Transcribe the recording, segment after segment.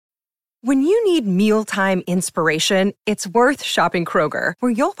When you need mealtime inspiration, it's worth shopping Kroger,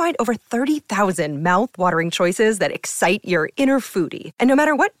 where you'll find over 30,000 mouth-watering choices that excite your inner foodie. And no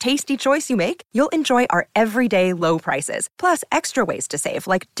matter what tasty choice you make, you'll enjoy our everyday low prices, plus extra ways to save,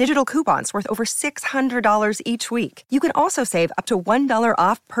 like digital coupons worth over $600 each week. You can also save up to $1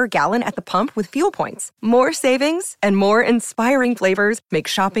 off per gallon at the pump with fuel points. More savings and more inspiring flavors make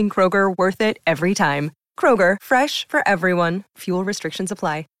shopping Kroger worth it every time. Kroger, fresh for everyone. Fuel restrictions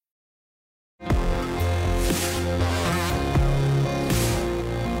apply.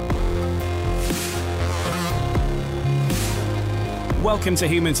 Welcome to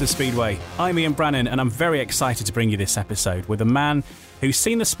Humans of Speedway. I'm Ian Brannan, and I'm very excited to bring you this episode with a man who's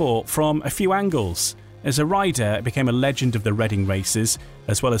seen the sport from a few angles. As a rider, he became a legend of the Reading races,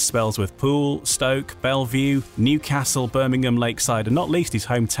 as well as spells with Poole, Stoke, Bellevue, Newcastle, Birmingham, Lakeside, and not least his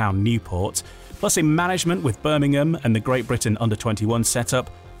hometown Newport. Plus in management with Birmingham and the Great Britain Under-21 setup.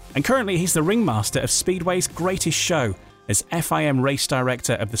 And currently he's the ringmaster of Speedway's greatest show, as FIM race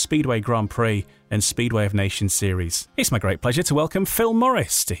director of the Speedway Grand Prix and Speedway of Nations series. It's my great pleasure to welcome Phil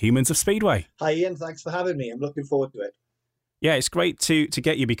Morris to Humans of Speedway. Hi Ian, thanks for having me. I'm looking forward to it. Yeah, it's great to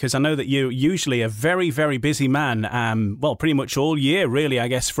get you, because I know that you're usually a very, very busy man. Well, pretty much all year, really, I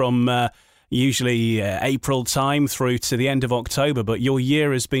guess, from usually April time through to the end of October. But your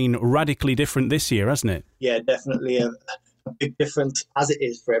year has been radically different this year, hasn't it? Yeah, definitely a big difference, as it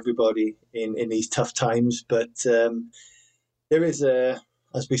is for everybody in these tough times. But there is,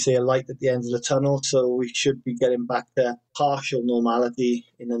 as we say, a light at the end of the tunnel. So we should be getting back to partial normality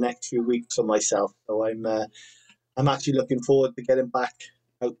in the next few weeks for myself. So I'm actually looking forward to getting back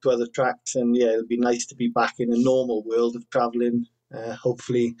out to other tracks, and yeah, it'll be nice to be back in a normal world of travelling.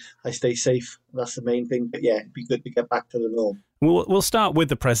 Hopefully I stay safe. That's the main thing. But yeah, it'd be good to get back to the norm. We'll start with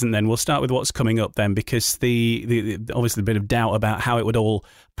the present then. We'll start with what's coming up then, because the obviously a bit of doubt about how it would all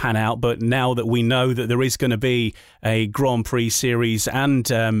pan out. But now that we know that there is going to be a Grand Prix series and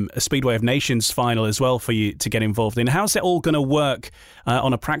a Speedway of Nations final as well for you to get involved in, how's it all going to work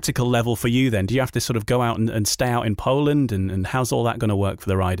on a practical level for you then? Do you have to sort of go out and stay out in Poland? And how's all that going to work for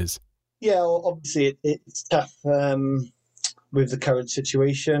the riders? Yeah, well, obviously it's tough with the current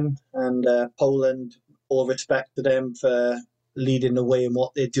situation, and Poland, all respect to them for leading the way in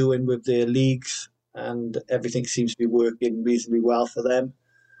what they're doing with their leagues, and everything seems to be working reasonably well for them.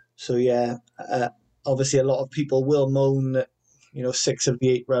 So yeah, obviously a lot of people will moan that 6 of the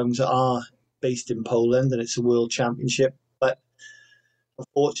 8 rounds are based in Poland and it's a world championship, but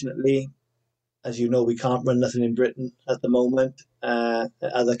unfortunately, as you know, we can't run nothing in Britain at the moment.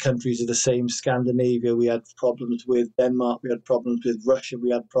 Other countries are the same. Scandinavia, we had problems with. Denmark, we had problems with. Russia, we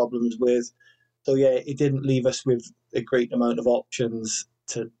had problems with. So yeah, it didn't leave us with a great amount of options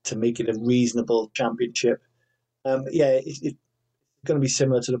to make it a reasonable championship. It's going to be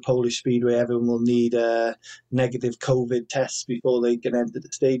similar to the Polish Speedway. Everyone will need negative COVID tests before they can enter the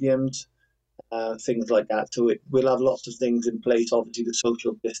stadiums, things like that. So we'll have lots of things in place. Obviously, the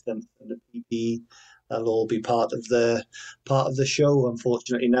social distance and the PPE, that'll all be part of the show.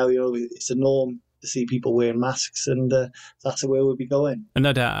 Unfortunately, now it's a norm to see people wearing masks, and that's the way we'll be going. And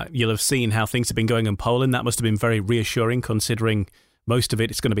no doubt you'll have seen how things have been going in Poland. That must have been very reassuring, considering most of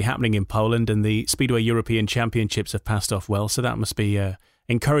it is going to be happening in Poland, and the Speedway European Championships have passed off well, so that must be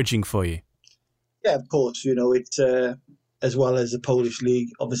encouraging for you. Yeah, of course. It's as well as the Polish League.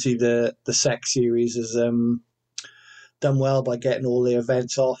 Obviously, the SEC series has done well by getting all their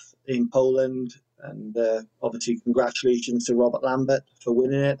events off in Poland. And obviously, congratulations to Robert Lambert for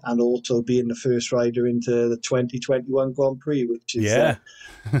winning it, and also being the first rider into the 2021 Grand Prix, which is,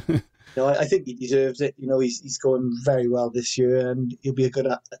 I think he deserves it. He's going very well this year, and he'll be a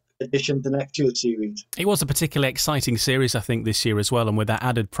good addition to next year's series. It was a particularly exciting series, I think, this year as well, and with that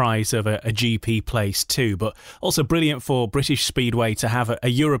added prize of a GP place too. But also brilliant for British Speedway to have a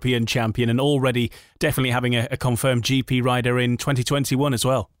European champion, and already definitely having a confirmed GP rider in 2021 as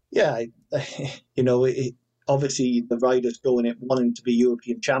well. Yeah, obviously the riders going it wanting to be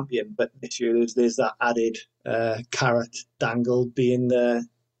European champion, but this year there's that added carrot dangle being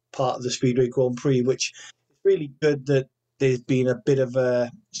part of the Speedway Grand Prix, which is really good that there's been a bit of a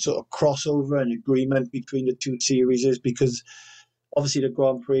sort of crossover and agreement between the two series, because obviously the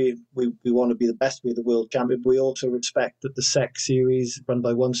Grand Prix, we want to be the best, we're the world champion, but we also respect that the SEC series run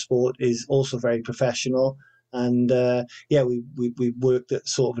by One Sport is also very professional. And we worked at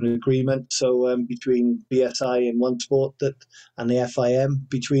sort of an agreement. So between BSI and One Sport and the FIM,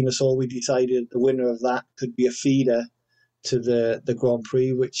 between us all, we decided the winner of that could be a feeder to the Grand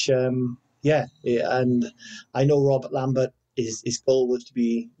Prix, which, and I know Robert Lambert, his goal was to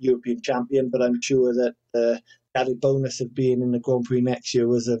be European champion, but I'm sure that added bonus of being in the Grand Prix next year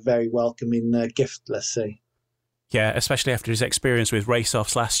was a very welcoming gift, let's say. Yeah, especially after his experience with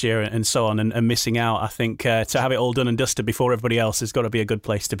race-offs last year and so on, and missing out. I think to have it all done and dusted before everybody else has got to be a good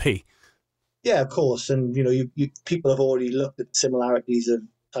place to be. Yeah, of course. And, people have already looked at similarities of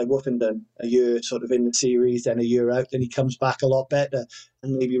Ty Woofenden, a year sort of in the series, then a year out, and he comes back a lot better.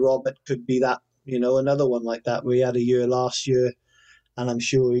 And maybe Robert could be that, another one like that, where he had a year last year, and I'm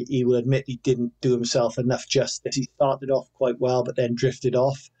sure he will admit he didn't do himself enough justice. He started off quite well, but then drifted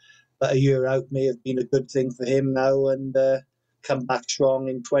off. But a year out may have been a good thing for him now, and come back strong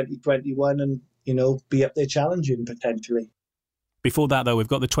in 2021 and, be up there challenging potentially. Before that, though, we've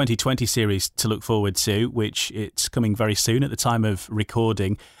got the 2020 series to look forward to, which it's coming very soon at the time of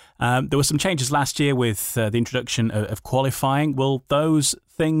recording. There were some changes last year with the introduction of qualifying. Will those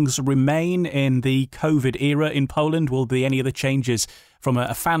things remain in the COVID era in Poland? Will there be any other changes from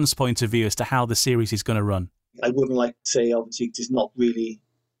a fan's point of view as to how the series is going to run? I wouldn't like to say, obviously, it's not really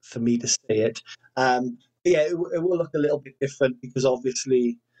for me to say it. It will look a little bit different because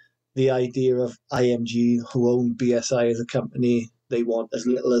obviously the idea of IMG, who own BSI as a company, they want as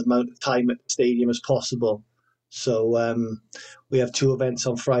little amount of time at the stadium as possible. So we have 2 events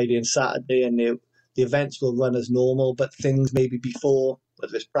on Friday and Saturday, and the events will run as normal, but things maybe before,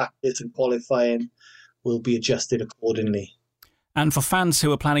 whether it's practice and qualifying, will be adjusted accordingly. And for fans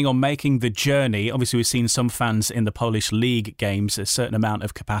who are planning on making the journey, obviously we've seen some fans in the Polish League games, a certain amount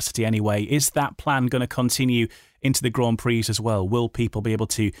of capacity anyway. Is that plan going to continue into the Grand Prix as well? Will people be able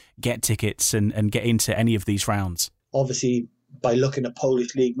to get tickets and get into any of these rounds? Obviously, by looking at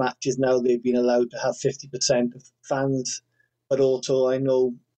Polish League matches now, they've been allowed to have 50% of fans. But also, I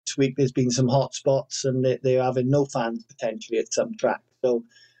know this week there's been some hot spots and they're having no fans potentially at some tracks. So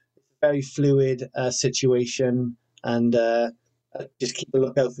it's a very fluid situation, and just keep a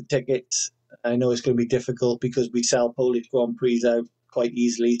lookout for tickets. I know it's going to be difficult because we sell Polish Grand Prix out quite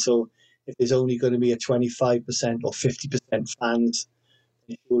easily. So if there's only going to be a 25% or 50% fans,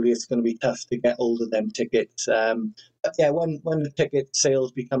 surely it's going to be tough to get hold of them tickets. But yeah, when the ticket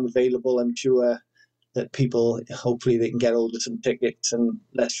sales become available, I'm sure that people, hopefully they can get hold of some tickets, and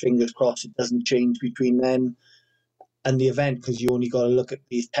let's fingers crossed it doesn't change between then and the event, because you only got to look at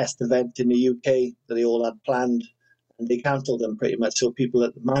these test events in the UK that they all had planned, and they cancelled them pretty much. So people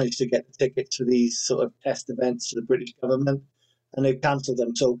that managed to get the tickets for these sort of test events to the British government, and they've cancelled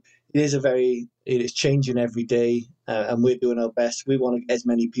them. So it is changing every day, and we're doing our best. We want to get as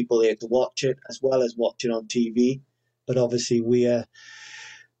many people there to watch it, as well as watching on TV. But obviously we're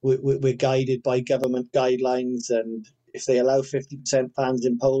guided by government guidelines, and if they allow 50% fans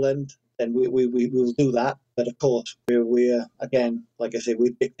in Poland, then we will do that. But of course, we're again, like I say,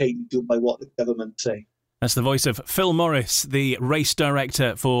 we're dictated to by what the government say. That's the voice of Phil Morris, the race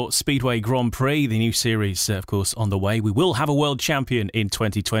director for Speedway Grand Prix, the new series, of course, on the way. We will have a world champion in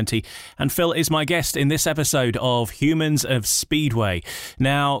 2020. And Phil is my guest in this episode of Humans of Speedway.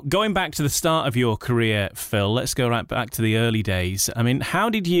 Now, going back to the start of your career, Phil, let's go right back to the early days. I mean, how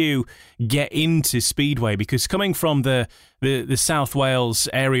did you get into Speedway? Because coming from the South Wales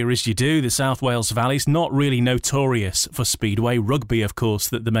area as you do, the South Wales Valley, is not really notorious for Speedway. Rugby, of course,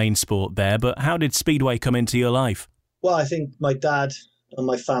 the main sport there. But how did Speedway come into your life? Well, I think my dad and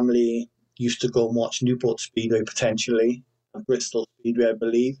my family used to go and watch Newport Speedway potentially, and Bristol Speedway, I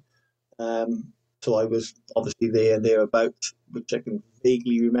believe. So I was obviously thereabouts, which I can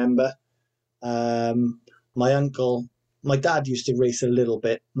vaguely remember. My dad used to race a little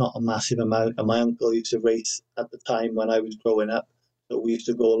bit, not a massive amount, and my uncle used to race at the time when I was growing up. So we used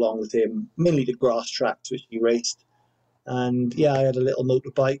to go along with him, mainly the grass tracks, which he raced. And yeah, I had a little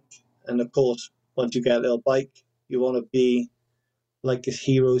motorbike. And of course, once you get a little bike, you want to be like the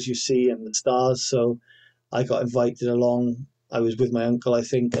heroes you see in the stars. So I got invited along. I was with my uncle, I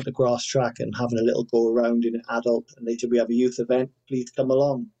think, at the grass track and having a little go around in an adult. And they said, we have a youth event, please come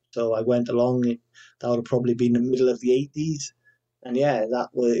along. So I went along. That would have probably been the middle of the 80s. And yeah,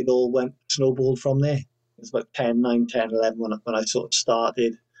 it all went snowballed from there. It was about 9, 10, 11 when I sort of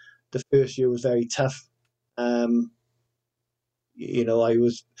started. The first year was very tough. I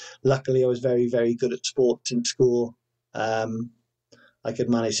was very, very good at sports in school. I could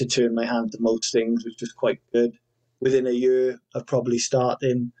manage to turn my hand to most things, which was quite good. Within a year of probably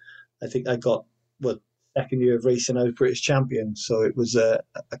starting, I think I got, second year of racing, I was British champion. So it was a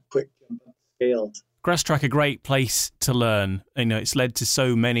quick jump up scale. Grass track, a great place to learn. It's led to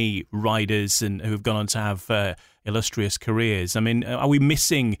so many riders and who have gone on to have illustrious careers. I mean, are we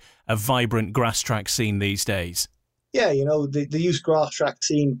missing a vibrant grass track scene these days? Yeah, the youth grass track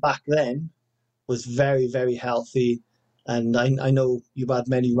scene back then was very, very healthy. And I know you've had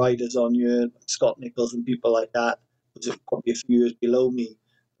many riders on your Scott Nichols and people like that, which are probably a few years below me.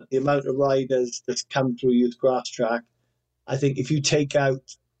 But the amount of riders that's come through youth grass track, I think if you take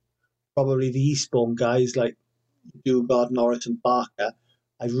out probably the Eastbourne guys like Dugard, Norris and Barker,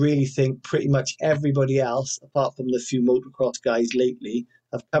 I really think pretty much everybody else, apart from the few motocross guys lately,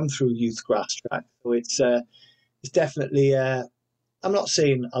 have come through youth grass track. So it's definitely, I'm not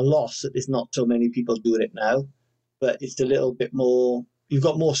saying a loss that there's not so many people doing it now, but it's a little bit more, you've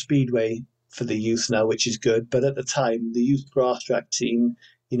got more speedway for the youth now, which is good. But at the time, the youth grass track scene,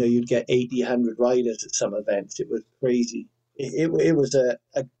 you'd get 80, 100 riders at some events. It was crazy. It was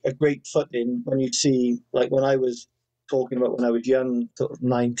a great footing when you see, like when I was talking about when I was young, sort of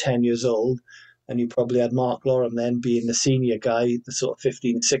 9, 10 years old, and you probably had Mark Lorham then being the senior guy, the sort of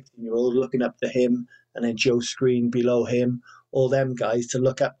 15, 16-year-old, looking up to him, and then Joe Screen below him, all them guys to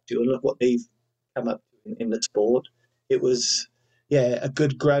look up to and look what they've come up to in the sport. It was, a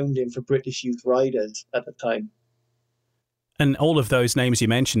good grounding for British youth riders at the time. And all of those names you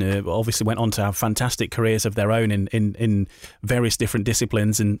mentioned obviously went on to have fantastic careers of their own in various different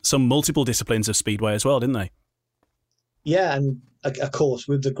disciplines and some multiple disciplines of speedway as well, didn't they? Yeah, and of course,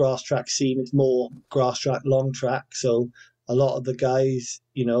 with the grass track scene, it's more grass track, long track. So a lot of the guys,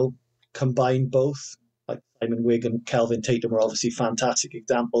 combine both. Like Simon Wigg and Kelvin Tatum are obviously fantastic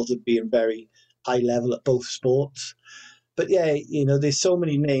examples of being very high level at both sports. But yeah, there's so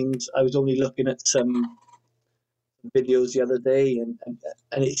many names. I was only looking at some videos the other day, and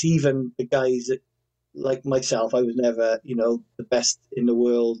it's even the guys that, like myself, I was never, the best in the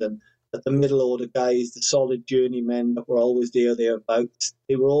world, and that the middle order guys, the solid journeymen that were always thereabouts,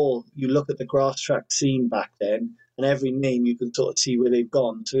 they were all, you look at the grass track scene back then, and every name you can sort of see where they've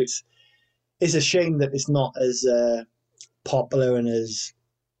gone. So it's a shame that it's not as popular and as,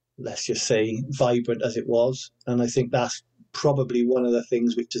 let's just say, vibrant as it was. And I think that's probably one of the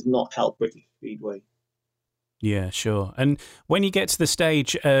things which does not help British Speedway. Yeah, sure. And when you get to the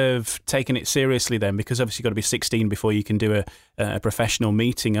stage of taking it seriously then, because obviously you've got to be 16 before you can do a professional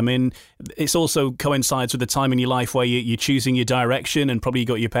meeting, I mean, it's also coincides with the time in your life where you're choosing your direction, and probably you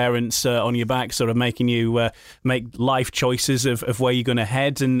got your parents on your back sort of making you make life choices of where you're going to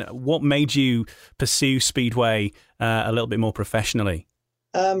head. And what made you pursue Speedway a little bit more professionally?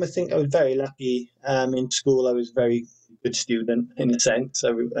 I think I was very lucky. In school, I was a very good student in a sense.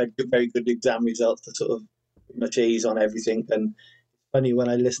 I had very good exam results to sort of much A's on everything. And funny, when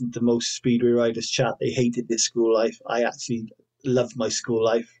I listened to most Speedway riders chat, they hated their school life. I actually loved my school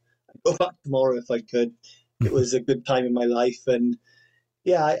life. I'd go back tomorrow if I could. It was a good time in my life. And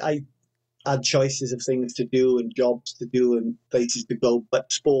I had choices of things to do and jobs to do and places to go, but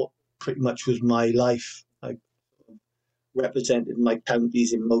sport pretty much was my life. I represented my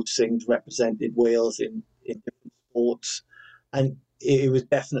counties in most things, represented Wales in different sports. And it was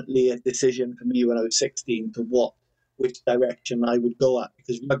definitely a decision for me when I was 16 to which direction I would go at,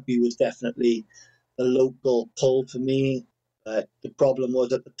 because rugby was definitely the local pull for me. The problem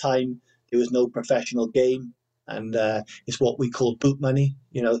was at the time there was no professional game, and it's what we call boot money.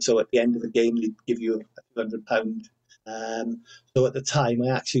 So at the end of the game they'd give you £200. So at the time I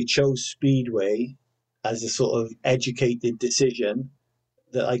actually chose Speedway as a sort of educated decision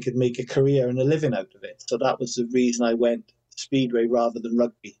that I could make a career and a living out of it. So that was the reason I went Speedway rather than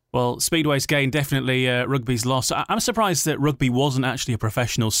rugby. Well, Speedway's gain, definitely rugby's loss. I'm surprised that rugby wasn't actually a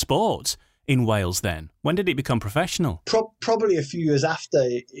professional sport in Wales then. When did it become professional? Probably a few years after.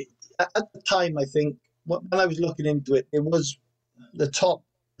 At the time, I think, when I was looking into it, it was the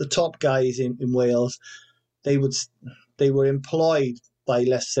top guys in Wales. They were employed by,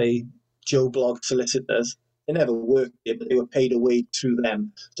 let's say, Joe Blogg solicitors. They never worked here, but they were paid a wage through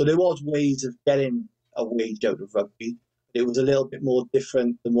them. So there was ways of getting a wage out of rugby. It was a little bit more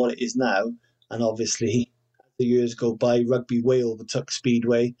different than what it is now. And obviously, as the years go by, rugby way overtook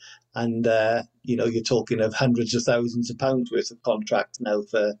Speedway. And, you're talking of hundreds of thousands of pounds worth of contracts now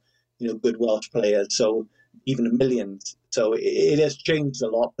for, good Welsh players. So even millions. So it has changed a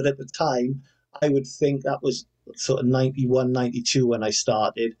lot. But at the time, I would think that was sort of 91, 92 when I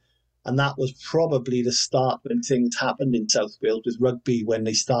started. And that was probably the start when things happened in South Wales with rugby, when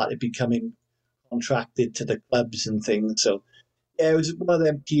they started becoming contracted to the clubs and things. So it was one of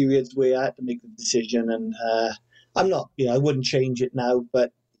them periods where I had to make a decision, and I'm not, I wouldn't change it now,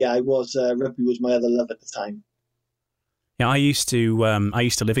 but I was rugby was my other love at the time. Yeah, I used to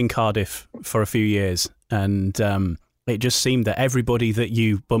live in Cardiff for a few years, and it just seemed that everybody that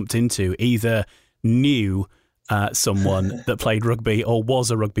you bumped into either knew someone that played rugby or was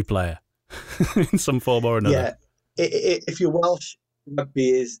a rugby player in some form or another. Yeah, if you're Welsh, rugby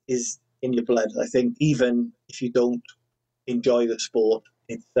is in your blood. I think even if you don't enjoy the sport.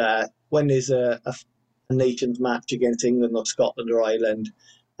 It's when there's a nations match against England or Scotland or Ireland,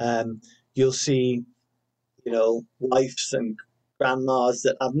 you'll see, wives and grandmas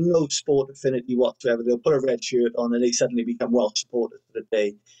that have no sport affinity whatsoever. They'll put a red shirt on and they suddenly become Welsh supporters for the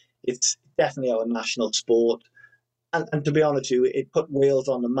day. It's definitely our national sport. And to be honest with you, it put Wales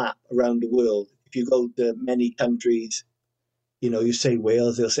on the map around the world. If you go to many countries, you say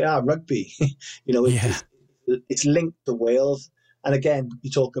Wales, they'll say, rugby. It's linked to Wales. And again,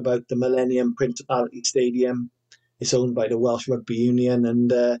 you talk about the Millennium Principality Stadium. It's owned by the Welsh Rugby Union.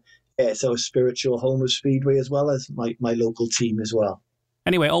 And it's our spiritual home of Speedway as well as my local team as well.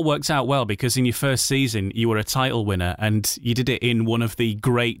 Anyway, it all works out well because in your first season, you were a title winner and you did it in one of the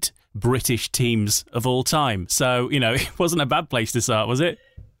great British teams of all time. So, it wasn't a bad place to start, was it?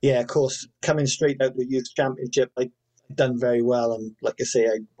 Yeah, of course. Coming straight out of the Youth Championship, I'd done very well. And like I say,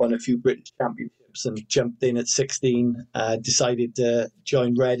 I won a few British Championships and jumped in at 16, decided to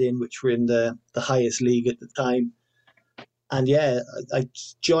join Reading, which were in the highest league at the time. And I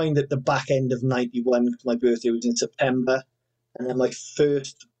joined at the back end of 91 because my birthday was in September. And then my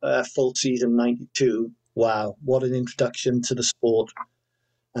first full season, 92, wow, what an introduction to the sport.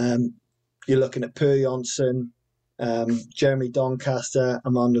 You're looking at Per Jonsson, Jeremy Doncaster,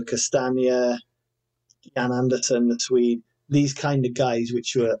 Armando Castagna, Jan Anderson, the Swede, these kind of guys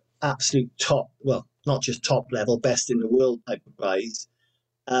which were absolute top, well, not just top level, best in the world type of guys.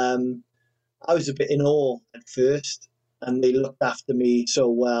 I was a bit in awe at first, and they looked after me so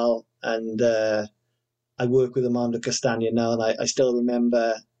well. And I work with Armando Castagna now, and I still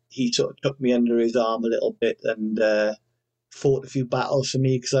remember he sort of took me under his arm a little bit and fought a few battles for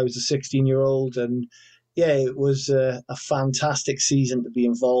me because I was a 16-year-old. And it was a fantastic season to be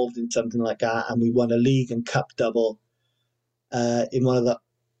involved in something like that. And we won a league and cup double in one of the,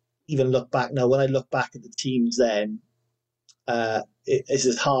 even look back now, when I look back at the teams then, it's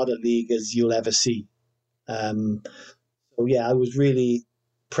as hard a league as you'll ever see. I was really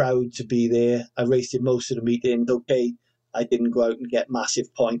proud to be there. I raced in most of the meetings. Okay, I didn't go out and get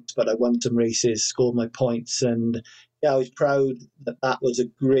massive points, but I won some races, scored my points, and I was proud that was a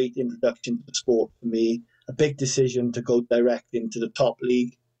great introduction to the sport for me. A big decision to go direct into the top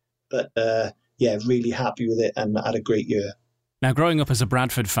league, but really happy with it and had a great year. Now, growing up as a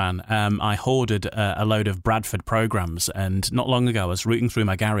Bradford fan, I hoarded a load of Bradford programmes, and not long ago I was rooting through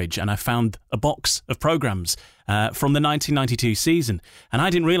my garage and I found a box of programmes from the 1992 season. And I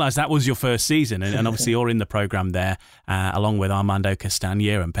didn't realise that was your first season, and obviously you're in the programme there, along with Armando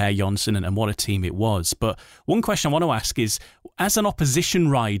Castagna and Per Jonsson, and what a team it was. But one question I want to ask is, as an opposition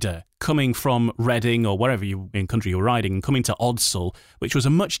rider coming from Reading or wherever in country you were riding and coming to Odsal, which was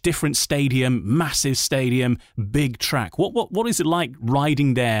a much different stadium, massive stadium, big track. What is it like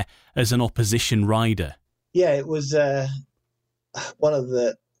riding there as an opposition rider? Yeah, it was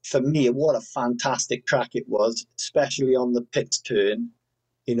for me, what a fantastic track it was, especially on the pits turn.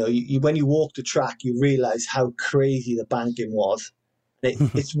 When you walk the track, you realise how crazy the banking was.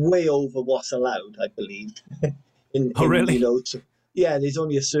 It's way over what's allowed, I believe. Really? There's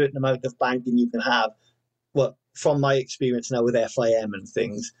only a certain amount of banking you can have. Well, from my experience now with FIM and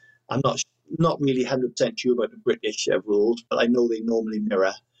things, I'm not really 100% sure about the British rules, but I know they normally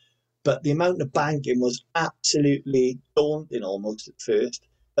mirror. But the amount of banking was absolutely daunting almost at first.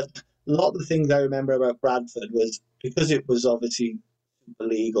 But a lot of the things I remember about Bradford was, because it was obviously Super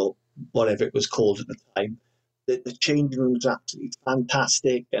League or whatever it was called at the time, the changing room was absolutely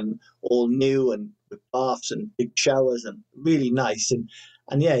fantastic and all new and with baths and big showers and really nice. And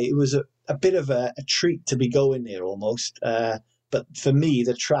it was a bit of a treat to be going there almost. But for me,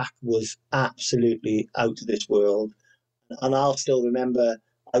 the track was absolutely out of this world. And I'll still remember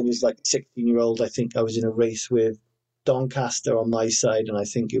I was like a 16-year-old. I think I was in a race with Doncaster on my side, and I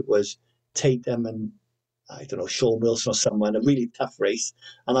think it was Tatum and, I don't know, Sean Wilson or someone, a really tough race.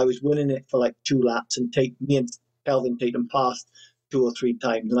 And I was winning it for like 2 laps, and me and Kelvin Tatum passed 2 or 3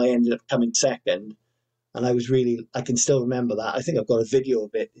 times, and I ended up coming second. And I can still remember that. I think I've got a video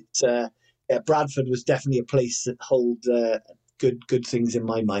of it. It's Bradford was definitely a place that holds good things in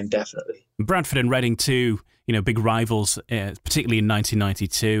my mind, definitely. Bradford and Reading too, big rivals, particularly in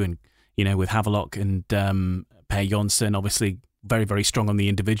 1992, and with Havelock and Per Jonsson, obviously very, very strong on the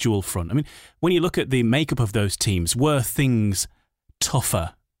individual front. I mean, when you look at the makeup of those teams, were things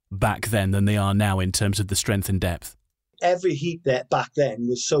tougher back then than they are now in terms of the strength and depth? Every heat there back then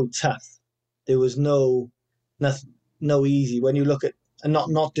was so tough. There was no easy. When you look at, and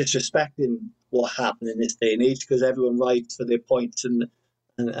not disrespecting what happened in this day and age, because everyone rides for their points and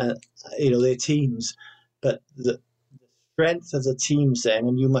their teams, but the strength of the teams then,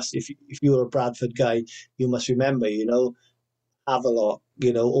 and you must, if you're a Bradford guy, you must remember, Havelock,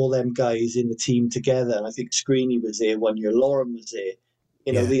 all them guys in the team together. And I think Screeney was there one year, Lauren was there.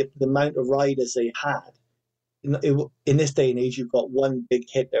 The amount of riders they had. In this day and age, you've got one big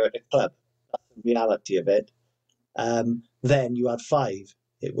hitter at the club. That's the reality of it. Then you had 5.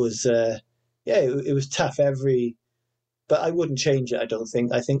 It was, it was tough but I wouldn't change it, I don't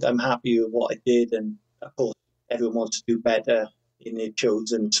think. I think I'm happy with what I did. And of course, everyone wants to do better in their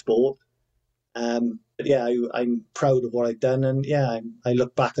chosen sport. But yeah, I'm proud of what I've done. And yeah, I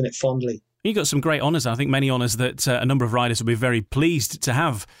look back on it fondly. You got some great honours. I think many honours that a number of riders will be very pleased to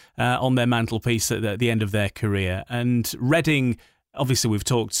have on their mantelpiece at the end of their career. And Reading, obviously we've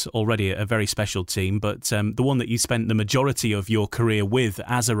talked already, a very special team, but the one that you spent the majority of your career with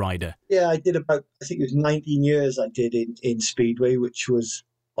as a rider. Yeah, I did I think it was 19 years I did in Speedway, which was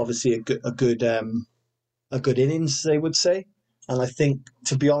obviously a good innings, they would say. And I think,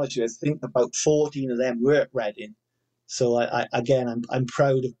 to be honest with you, I think about 14 of them were at Reading. So I'm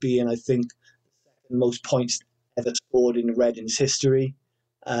proud of being, I think, the second most points ever scored in Reading's history,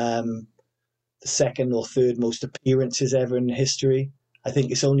 the second or third most appearances ever in history. I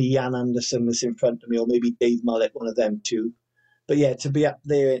think it's only Jan Anderson that's in front of me, or maybe Dave Mullet, one of them too. But yeah, to be up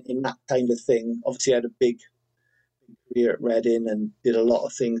there in that kind of thing, obviously I had a big career at Reading and did a lot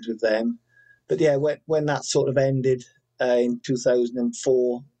of things with them. But yeah, when that sort of ended in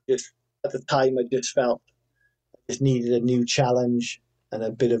 2004, just at the time I just felt just needed a new challenge and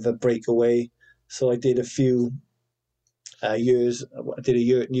a bit of a breakaway. So I did a few years. I did a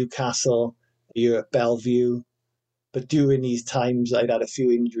year at Newcastle, a year at Bellevue. But during these times, I'd had a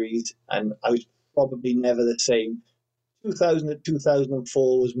few injuries and I was probably never the same. 2000 to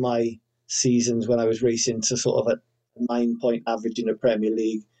 2004 was my seasons when I was racing to sort of a 9-point average in the Premier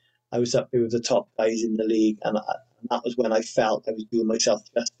League. I was up there with the top guys in the league, and that was when I felt I was doing myself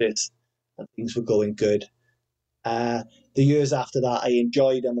justice and things were going good. The years after that, I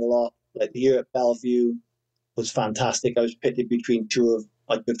enjoyed them a lot. Like the year at Bellevue was fantastic. I was pitted between 2 of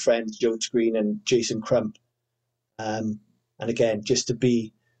my good friends, Joe Screen and Jason Crump. And again, just to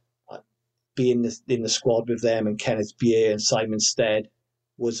be in the squad with them and Kenneth Bier and Simon Stead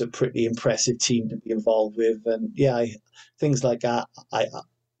was a pretty impressive team to be involved with. And yeah, things like that.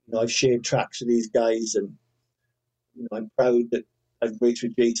 I've shared tracks with these guys, and I'm proud that I've raced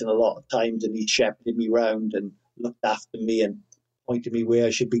with Jason a lot of times, and he shepherded me round and looked after me and pointed me where I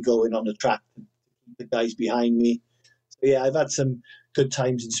should be going on the track to keep the guys behind me. So yeah, I've had some good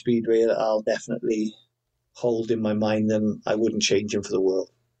times in Speedway that I'll definitely hold in my mind, and I wouldn't change them for the world.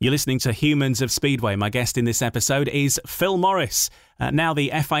 You're listening to Humans of Speedway. My guest in this episode is Phil Morris, now the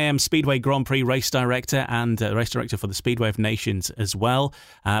FIM Speedway Grand Prix race director and race director for the Speedway of Nations as well.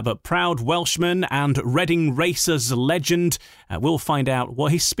 But proud Welshman and Reading Racers legend. We'll find out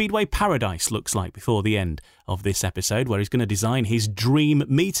what his Speedway paradise looks like before the end of this episode, where he's going to design his dream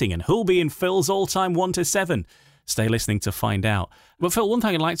meeting and who'll be in Phil's all-time 1 to 7. Stay listening to find out. But Phil, one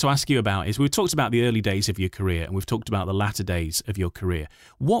thing I'd like to ask you about is we've talked about the early days of your career and we've talked about the latter days of your career.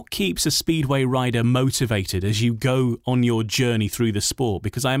 What keeps a Speedway rider motivated as you go on your journey through the sport?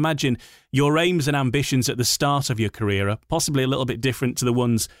 Because I imagine your aims and ambitions at the start of your career are possibly a little bit different to the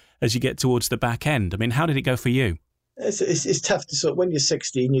ones as you get towards the back end. I mean, how did it go for you? It's tough to when you're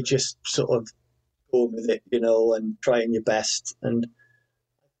 16, you just sort of go with it, and trying your best. And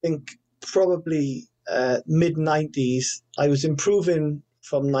I think probably mid-90s, I was improving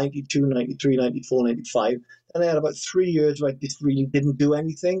from 92, 93, 94, 95. And I had about 3 years where I just really didn't do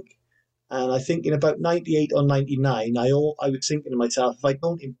anything. And I think in about 98 or 99, I was thinking to myself, if I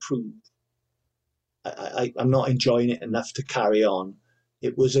don't improve, I'm not enjoying it enough to carry on.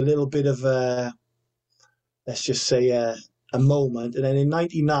 It was a little bit of let's just say a moment. And then in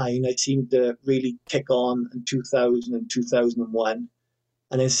 99, I seemed to really kick on in 2000 and 2001.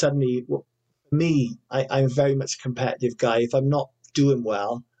 And then suddenly, me, I'm very much a competitive guy. If I'm not doing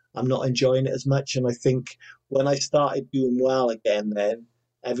well, I'm not enjoying it as much. And I think when I started doing well again, then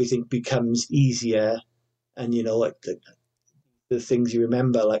everything becomes easier. And, like the things you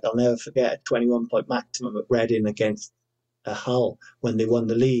remember, like I'll never forget a 21-point maximum at Reading against Hull when they won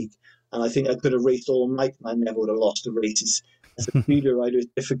the league. And I think I could have raced all night and I never would have lost the races. As a speeder rider, it's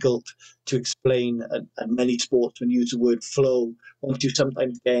difficult to explain, and many sportsmen use the word flow. Once you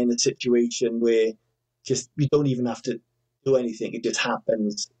sometimes get in a situation where you don't even have to do anything, it just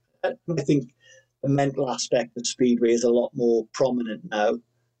happens. And I think the mental aspect of Speedway is a lot more prominent now.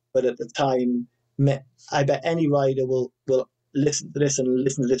 But at the time, I bet any rider will listen to this and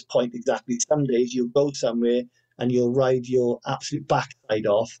listen to this point exactly. Some days you'll go somewhere and you'll ride your absolute backside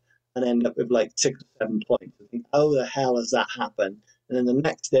off and end up with like 6 or 7 points. I think, how the hell has that happened? And then the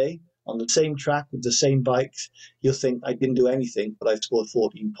next day, On the same track with the same bikes, you'll think I didn't do anything, but I've scored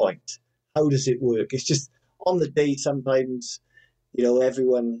 14 points. How does it work? It's just on the day sometimes,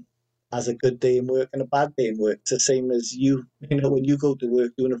 everyone has a good day in work and a bad day in work. It's the same as when you go to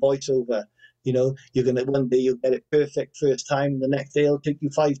work doing a voiceover, you're going to, one day you'll get it perfect first time, the next day it'll take you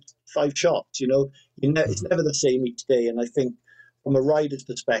five shots, it's never the same each day. And I think from a rider's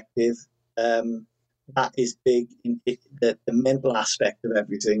perspective, that is big. The mental aspect of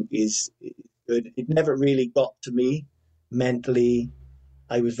everything is good. It never really got to me mentally.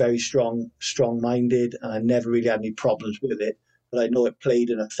 I was very strong-minded, and I never really had any problems with it. But I know it played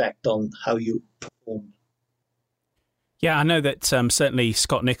an effect on how you performed. Yeah, I know that certainly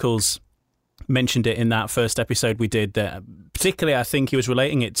Scott Nicholls mentioned it in that first episode we did. That particularly, I think he was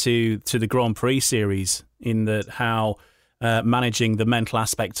relating it to the Grand Prix series, in that how managing the mental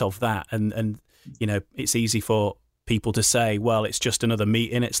aspect of that, and it's easy for people to say, well, it's just another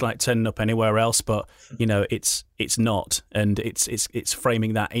meeting, it's like turning up anywhere else, but it's not, and it's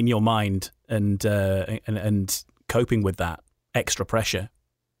framing that in your mind and coping with that extra pressure.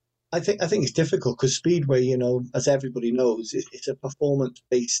 I think it's difficult because Speedway, as everybody knows, it's a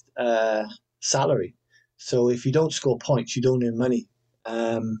performance-based salary. So if you don't score points, you don't earn money.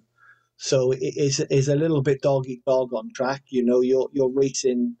 So it is a little bit dog eat dog on track. You're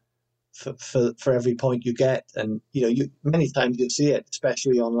racing for every point you get, and you many times you'll see it,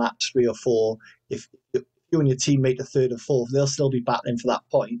 especially on laps 3 or 4. If you and your teammate are 3rd or 4th, they'll still be battling for that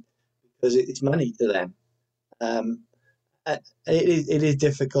point because it's money to them. It is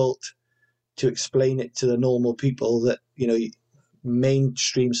difficult to explain it to the normal people that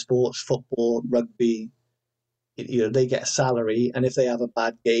mainstream sports, football, rugby, they get a salary, and if they have a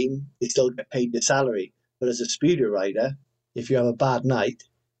bad game, they still get paid their salary. But as a speedway rider, if you have a bad night,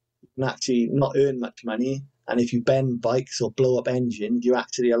 you can actually not earn much money, and if you bend bikes or blow up engines, you're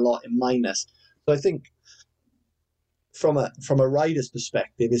actually a lot in minus. So I think from a rider's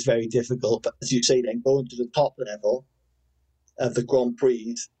perspective, it's very difficult. But as you say, then going to the top level of the Grand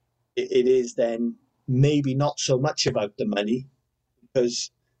Prix, it is then maybe not so much about the money,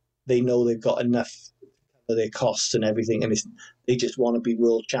 because they know they've got enough to cover their costs and everything, and they just want to be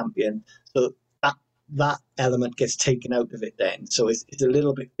world champion. So that element gets taken out of it then. So it's a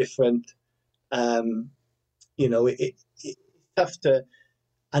little bit different. It's tough to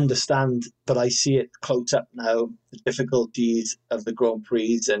understand, but I see it close up now, the difficulties of the Grand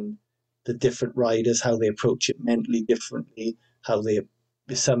Prix and the different riders, how they approach it mentally differently,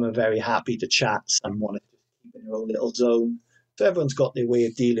 some are very happy to chat, some want to keep in their own little zone. So everyone's got their way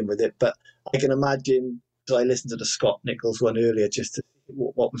of dealing with it. But I can imagine, because I listened to the Scott Nicholls one earlier just to see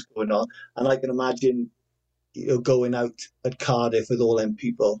what was going on, and I can imagine going out at Cardiff with all them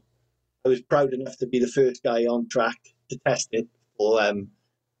people. I was proud enough to be the first guy on track to test it for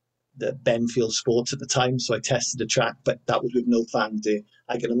the Benfield Sports at the time, so I tested the track, but that was with no fans there.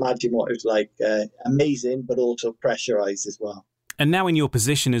 I can imagine what it was like. Amazing, but also pressurised as well. And now in your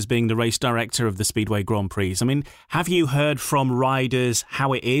position as being the race director of the Speedway Grand Prix, I mean, have you heard from riders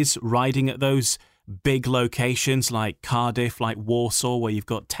how it is riding at those big locations like Cardiff, like Warsaw, where you've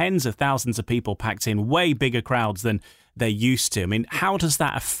got tens of thousands of people packed in, way bigger crowds than they're used to? I mean, how does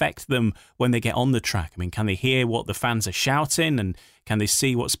that affect them when they get on the track? I mean, can they hear what the fans are shouting, and can they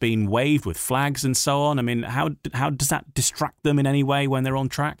see what's being waved with flags and so on? I mean, how does that distract them in any way when they're on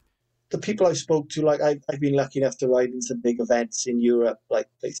track? The people I spoke to, like I've been lucky enough to ride in some big events in Europe, like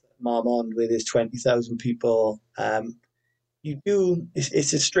places like Marmande, where there's 20,000 people.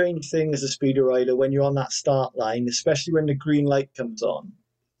 It's a strange thing as a speeder rider when you're on that start line, especially when the green light comes on.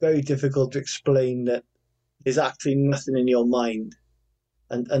 Very difficult to explain that there's actually nothing in your mind.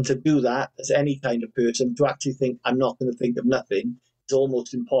 And to do that as any kind of person, to actually think, I'm not going to think of nothing, is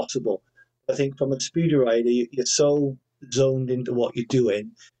almost impossible. I think from a speeder rider, you're so zoned into what you're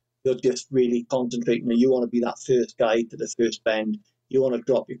doing, you're just really concentrating. You want to be that first guy to the first bend. You want to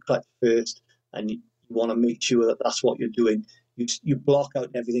drop your clutch first, and you want to make sure that that's what you're doing. You block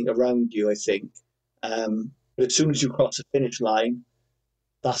out everything around you, I think. But as soon as you cross the finish line,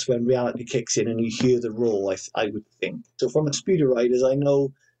 that's when reality kicks in and you hear the roar, I would think. So from a speeder riders, I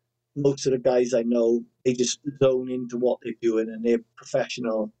know most of the guys I know, they just zone into what they're doing and they're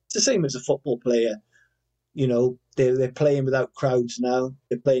professional. It's the same as a football player. They're playing without crowds now.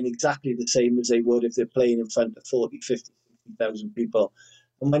 They're playing exactly the same as they would if they're playing in front of 40, 50, 60,000 people.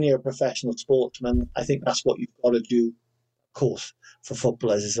 And when you're a professional sportsman, I think that's what you've got to do. Of course, for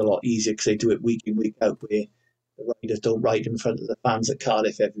footballers, it's a lot easier because they do it week in, week out, where the riders don't ride in front of the fans at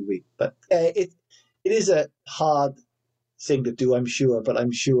Cardiff every week. But it is a hard thing to do, I'm sure. But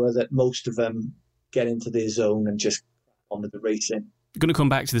I'm sure that most of them get into their zone and just get on with the racing. Going to come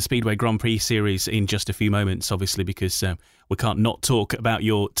back to the Speedway Grand Prix series in just a few moments, obviously, because we can't not talk about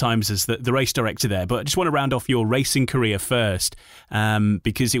your times as the race director there. But I just want to round off your racing career first,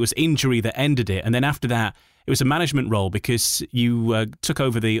 because it was injury that ended it. And then after that, it was a management role because you took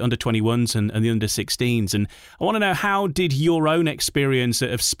over the under-21s and the under-16s. And I want to know, how did your own experience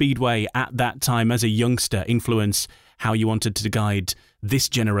of Speedway at that time as a youngster influence how you wanted to guide this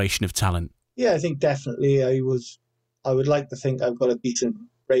generation of talent? Yeah, I think definitely I would like to think I've got a decent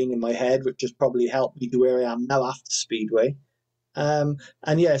brain in my head, which has probably helped me to where I am now after Speedway. And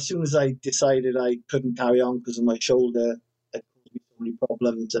yeah, as soon as I decided I couldn't carry on because of my shoulder, it caused me so many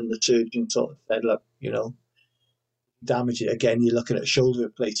problems, and the surgeon sort of said, look, damage it again, you're looking at a shoulder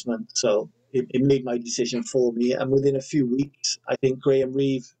replacement. So it made my decision for me. And within a few weeks, I think Graham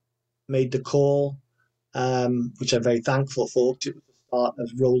Reeve made the call, which I'm very thankful for, because it was the start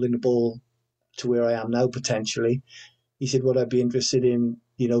of rolling the ball to where I am now, potentially. He said, would I be interested in,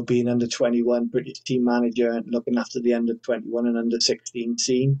 being under 21 British team manager and looking after the under 21 and under 16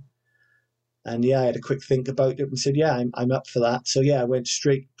 scene? And yeah, I had a quick think about it and said, yeah, I'm up for that. So yeah, I went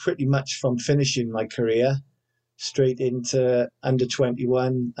straight, pretty much from finishing my career, straight into under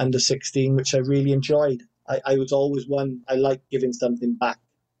 21, under 16, which I really enjoyed. I was always one, I like giving something back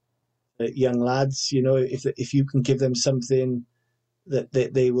to young lads. If you can give them something that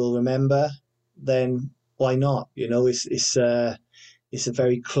they will remember, then why not? It's a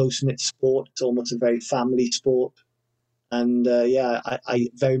very close-knit sport. It's almost a very family sport. And I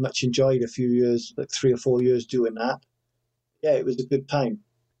very much enjoyed a few years, like 3 or 4 years doing that. Yeah, it was a good time.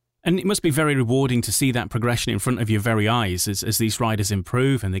 And it must be very rewarding to see that progression in front of your very eyes as these riders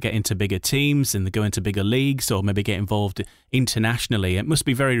improve and they get into bigger teams and they go into bigger leagues or maybe get involved internationally. It must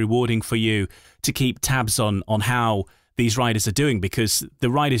be very rewarding for you to keep tabs on how these riders are doing, because the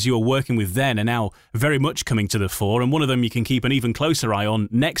riders you were working with then are now very much coming to the fore, and one of them you can keep an even closer eye on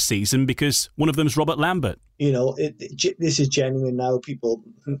next season because one of them's Robert Lambert. This is genuine now.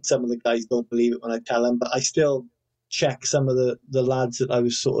 Some of the guys don't believe it when I tell them, but I still check some of the lads that I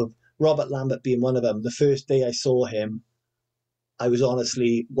was sort of, Robert Lambert being one of them. The first day I saw him, I was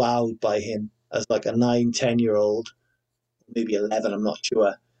honestly wowed by him as like a 9-10-year-old, maybe 11, I'm not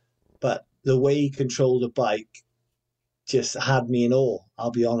sure. But the way he controlled a bike just had me in awe,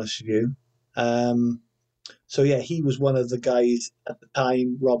 I'll be honest with you. So yeah, he was one of the guys at the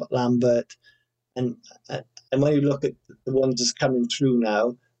time, Robert Lambert. And when you look at the ones that's coming through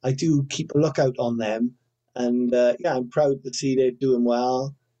now, I do keep a lookout on them. And I'm proud to see they're doing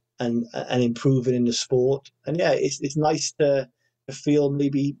well and improving in the sport. And yeah, it's nice to feel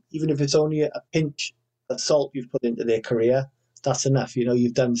maybe, even if it's only a pinch of salt you've put into their career, that's enough.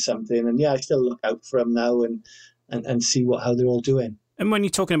 You've done something. And yeah, I still look out for them now and see how they're all doing. And when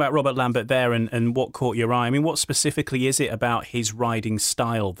you're talking about Robert Lambert there and what caught your eye, I mean, what specifically is it about his riding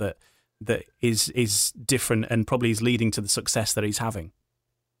style that is different and probably is leading to the success that he's having?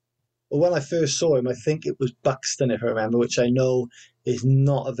 Well, when I first saw him, I think it was Buxton, if I remember, which I know is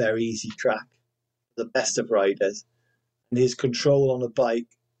not a very easy track for the best of riders. And his control on a bike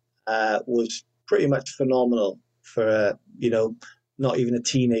was pretty much phenomenal for, not even a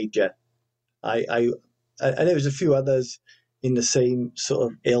teenager. And there was a few others in the same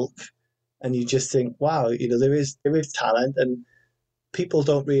sort of ilk, and you just think, wow, there is talent, and people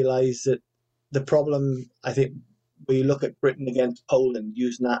don't realise that the problem, I think, when you look at Britain against Poland,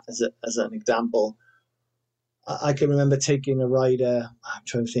 using that as an example, I can remember taking a rider, I'm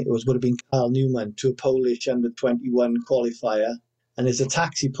trying to think, would have been Carl Newman, to a Polish under-21 qualifier, and as a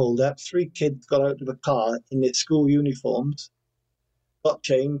taxi pulled up, 3 kids got out of a car in their school uniforms, got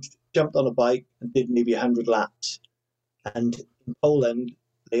changed, jumped on a bike and did maybe 100 laps. And in Poland,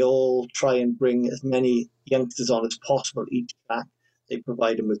 they all try and bring as many youngsters on as possible each track. They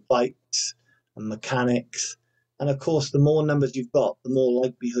provide them with bikes and mechanics. And of course, the more numbers you've got, the more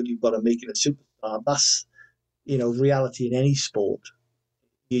likelihood you've got of making a superstar. That's, reality in any sport.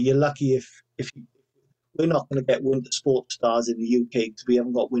 You're lucky if we're not going to get winter sport stars in the UK because we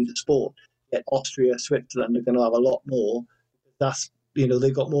haven't got winter sport. Yet Austria, Switzerland are going to have a lot more. That's,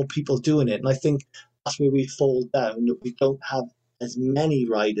 they've got more people doing it. And I think that's where we fall down, that we don't have as many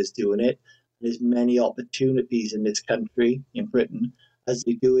riders doing it and as many opportunities in this country, in Britain, as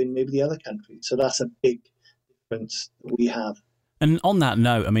they do in maybe the other countries. So that's a big difference that we have. And on that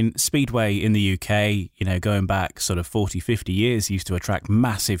note, I mean, Speedway in the UK, going back sort of 40, 50 years, used to attract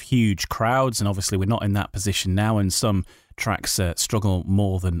massive, huge crowds. And obviously we're not in that position now, and some tracks struggle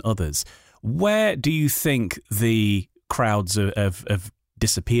more than others. Where do you think the crowds have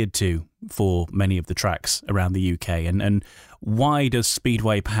disappeared to for many of the tracks around the UK, and why does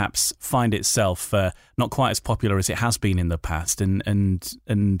Speedway perhaps find itself not quite as popular as it has been in the past, and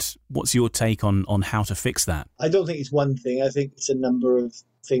what's your take on how to fix that? I don't think it's one thing. I think it's a number of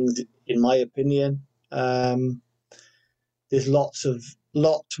things, in my opinion. There's lot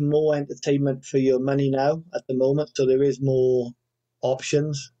more entertainment for your money now at the moment, so there is more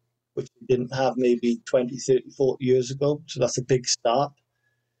options, which we didn't have maybe 20, 30, 40 years ago, so that's a big start.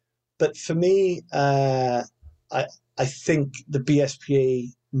 But for me, I think the BSPA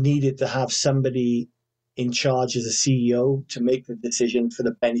needed to have somebody in charge as a CEO to make the decision for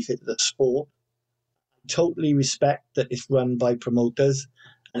the benefit of the sport. I totally respect that it's run by promoters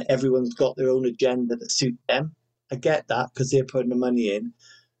and everyone's got their own agenda that suit them. I get that because they're putting the money in.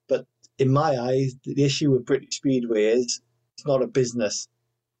 But in my eyes, the issue with British Speedway is it's not a business.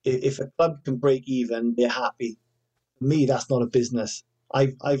 If a club can break even, they're happy. For me, that's not a business.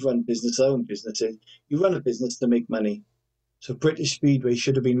 I've run business, I own businesses. You run a business to make money. So British Speedway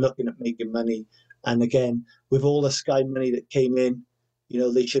should have been looking at making money. And again, with all the Sky money that came in,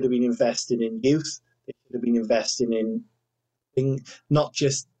 they should have been investing in youth. They should have been investing in not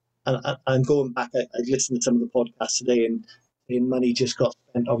just, and going back, I listened to some of the podcasts today and money just got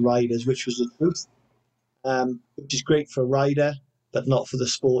spent on riders, which was the truth, which is great for a rider, but not for the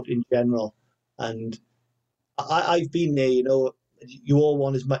sport in general. And I've been there, you all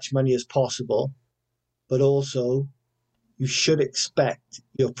want as much money as possible, but also you should expect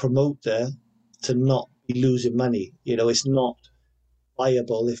your promoter to not be losing money. It's not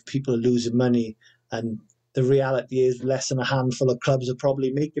viable if people are losing money. And the reality is less than a handful of clubs are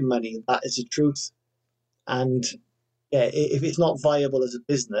probably making money. That is the truth. And yeah, if it's not viable as a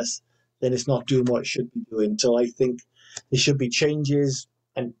business, then it's not doing what it should be doing. So I think there should be changes.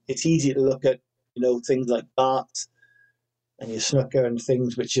 And it's easy to look at, things like darts and your snooker and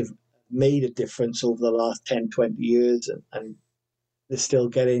things which have made a difference over the last 10, 20 years. And they're still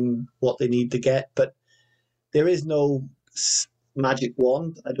getting what they need to get. But there is no magic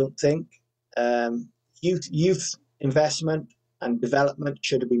wand, I don't think. Youth investment and development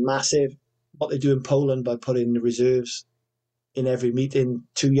should have been massive. What they do in Poland by putting the reserves in every meeting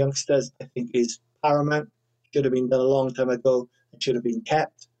to youngsters, I think, is paramount. Should have been done a long time ago and should have been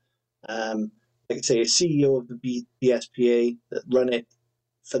kept. Like I say, a CEO of the BSPA that run it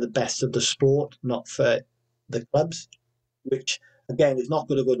for the best of the sport, not for the clubs, which, again, is not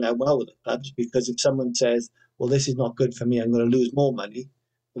going to go down well with the clubs, because if someone says, well, this is not good for me, I'm going to lose more money,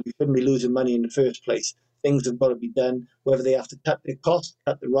 well, we shouldn't be losing money in the first place. Things have got to be done, whether they have to cut their costs,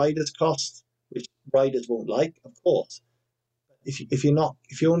 cut the riders' costs, which riders won't like, of course. If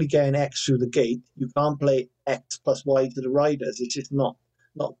you're only getting X through the gate, you can't play X plus Y to the riders. It's just not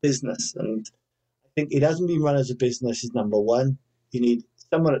business. And I think it hasn't been run as a business is number one. You need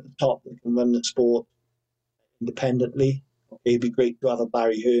someone at the top that can run the sport independently. It'd be great to have a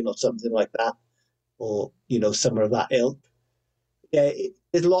Barry Hearn or something like that, or someone of that ilk. Yeah,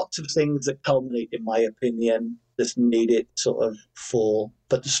 there's lots of things that culminate, in my opinion, that's made it sort of fall.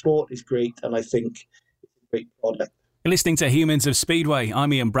 But the sport is great, and I think it's a great product. You're listening to Humans of Speedway.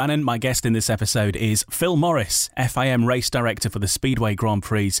 I'm Ian Brannan. My guest in this episode is Phil Morris, FIM race director for the Speedway Grand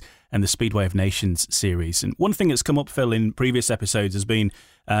Prix and the Speedway of Nations series. And one thing that's come up, Phil, in previous episodes has been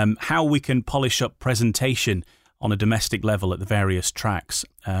how we can polish up presentation on a domestic level at the various tracks.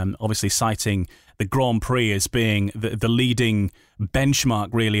 Obviously citing the Grand Prix as being the leading benchmark,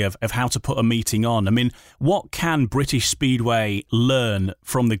 really, of how to put a meeting on. I mean, what can British Speedway learn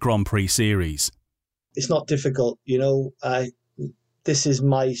from the Grand Prix series? It's not difficult, this is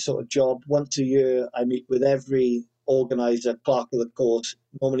my sort of job. Once a year, I meet with every organiser, clerk of the course,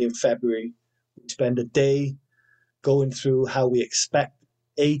 normally in February. We spend a day going through how we expect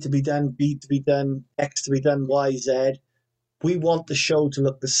A to be done, B to be done, X to be done, Y, Z. We want the show to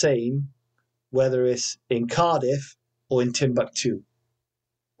look the same, whether it's in Cardiff or in Timbuktu.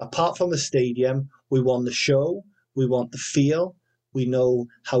 Apart from the stadium, we want the show, we want the feel, we know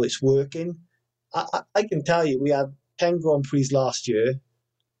how it's working. I can tell you, we had 10 Grand Prix last year,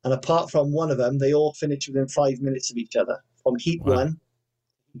 and apart from one of them, they all finished within 5 minutes of each other, from Heat 1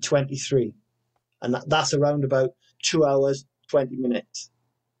 to 23. And that's around about 2 hours, 20 minutes.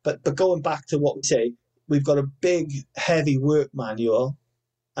 But going back to what we say, we've got a big, heavy work manual,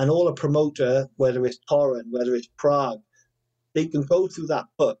 and all a promoter, whether it's Torren, whether it's Prague, they can go through that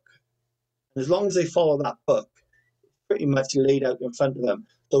book. And as long as they follow that book, it's pretty much laid out in front of them.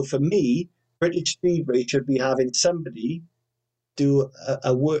 So for me, British Speedway should be having somebody do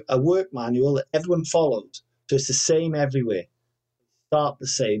a work manual that everyone follows. So it's the same everywhere. They start the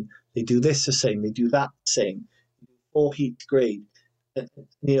same. They do this the same. They do that the same. 4 heats grade.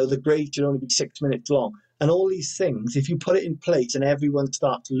 The grade should only be 6 minutes long. And all these things, if you put it in place and everyone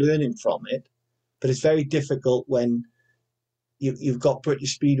starts learning from it, but it's very difficult when you've got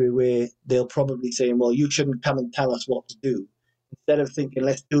British Speedway where they'll probably say, well, you shouldn't come and tell us what to do. Instead of thinking,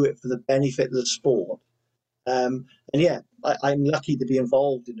 let's do it for the benefit of the sport. I'm lucky to be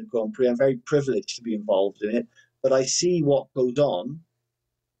involved in the Grand Prix. I'm very privileged to be involved in it. But I see what goes on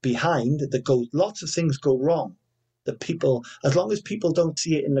behind lots of things go wrong. That people, as long as people don't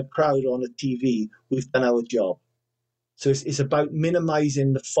see it in the crowd or on the TV, we've done our job. So it's about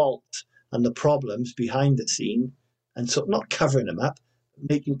minimizing the fault and the problems behind the scene, and so not covering them up,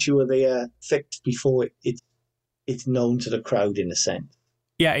 making sure they are fixed before it's known to the crowd, in a sense.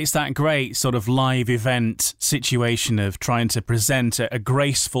 Yeah, it's that great sort of live event situation of trying to present a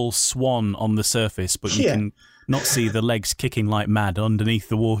graceful swan on the surface, but you can not see the legs kicking like mad underneath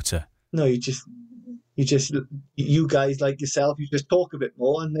the water. No, you guys like yourself, you just talk a bit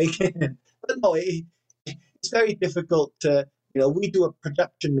more and make it. But no, it's very difficult to, we do a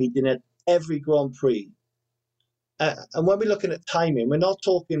production meeting at every Grand Prix. And when we're looking at timing, we're not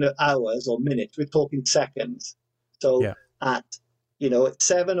talking hours or minutes, we're talking seconds. So at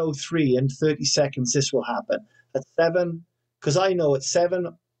 7:03 and 30 seconds, this will happen. Because I know at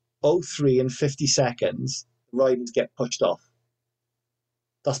 7:03 and 50 seconds, riders get pushed off.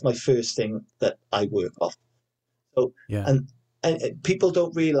 That's my first thing that I work off. So, and people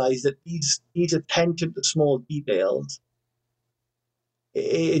don't realise that these attention to small details,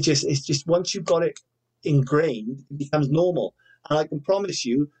 it's just once you've got it ingrained, it becomes normal. And I can promise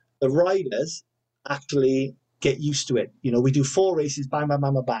you, the riders actually get used to it. We do 4 races, bang, bang,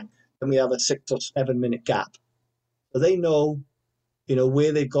 bang, bang, bang. Then we have a 6 or 7 minute gap. So they know,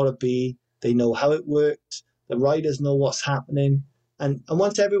 where they've got to be. They know how it works. The riders know what's happening. And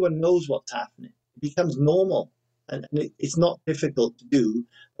once everyone knows what's happening, it becomes normal. And it's not difficult to do.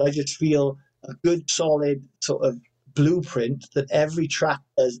 But I just feel a good, solid sort of blueprint that every track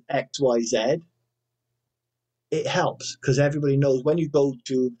does X, Y, Z. It helps because everybody knows when you go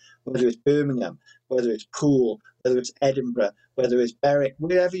to, whether it's Birmingham, whether it's Poole, whether it's Edinburgh, whether it's Berwick,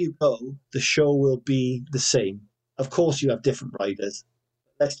 wherever you go, the show will be the same. Of course, you have different riders.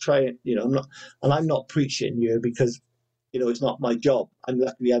 Let's try it. I'm not preaching here because, it's not my job. I'm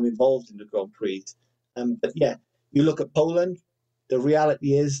involved in the Grand Prix. But yeah, you look at Poland, the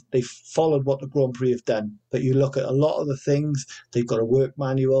reality is they've followed what the Grand Prix have done. But you look at a lot of the things, they've got a work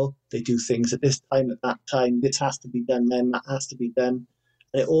manual, they do things at this time, at that time, this has to be done then, that has to be done.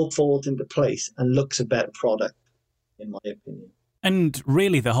 And it all falls into place and looks a better product, in my opinion. And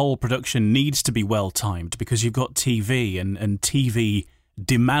really the whole production needs to be well timed because you've got TV and TV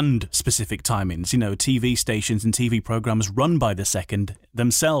demand specific timings. TV stations and TV programs run by the second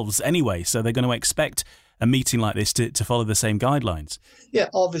themselves anyway, so they're going to expect a meeting like this to follow the same guidelines. Yeah,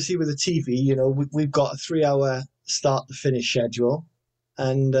 obviously with the TV, we've got a 3-hour start to finish schedule,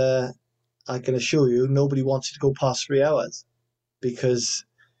 and I can assure you nobody wants it to go past 3 hours because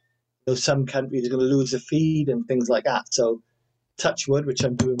some countries are going to lose the feed and things like that. So touch wood, which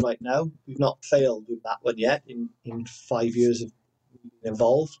I'm doing right now, we've not failed with that one yet in 5 years of being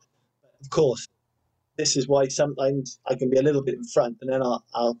involved. Of course, this is why sometimes I can be a little bit in front, and then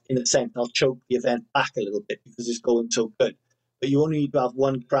I'll in a sense, I'll choke the event back a little bit because it's going so good. But you only need to have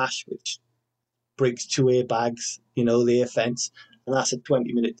one crash, which breaks 2 airbags, the air fence, and that's a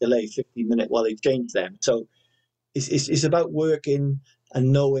 20-minute delay, 15-minute while they change them. So it's about working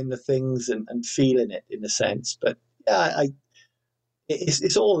and knowing the things and feeling it in a sense. But yeah,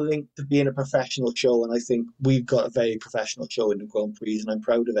 it's all linked to being a professional show, and I think we've got a very professional show in the Grand Prix, and I'm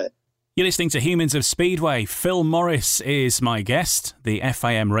proud of it. You're listening to Humans of Speedway. Phil Morris is my guest, the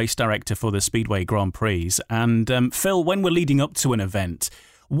FIM race director for the Speedway Grand Prix. And Phil, when we're leading up to an event,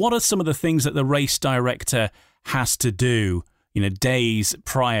 what are some of the things that the race director has to do, days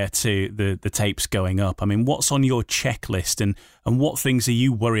prior to the tapes going up? I mean, what's on your checklist and what things are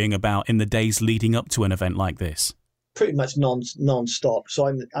you worrying about in the days leading up to an event like this? Pretty much non-stop. So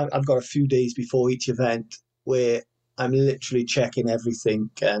I've got a few days before each event where I'm literally checking everything,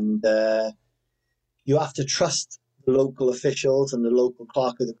 and you have to trust the local officials and the local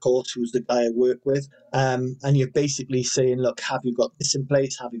clerk of the course, who's the guy I work with, and you're basically saying, look, have you got this in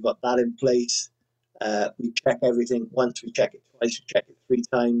place? Have you got that in place? We check everything once, we check it twice, we check it 3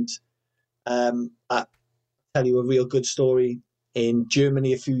 times. I'll tell you a real good story. In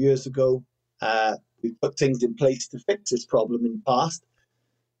Germany a few years ago, we put things in place to fix this problem in the past,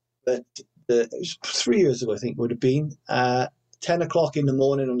 but it was 3 years ago, I think it would have been, 10 o'clock in the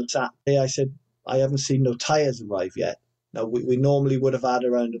morning on a Saturday, I said, I haven't seen no tyres arrive yet. Now, we normally would have had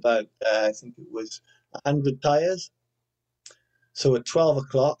around about, I think it was 100 tyres. So at 12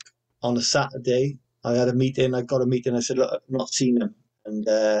 o'clock on a Saturday, I had a meeting. I got a meeting. I said, look, I've not seen them. And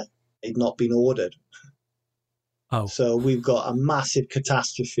they'd not been ordered. Oh. So we've got a massive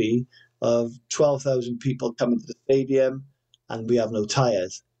catastrophe of 12,000 people coming to the stadium and we have no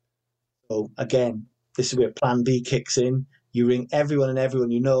tyres. So again, this is where Plan B kicks in. You ring everyone and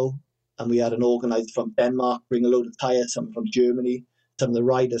everyone you know, and we had an organiser from Denmark bring a load of tyres, some from Germany. Some of the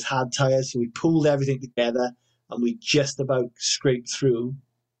riders had tyres, so we pulled everything together and we just about scraped through,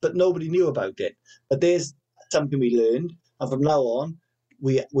 but nobody knew about it. But there's something we learned, and from now on,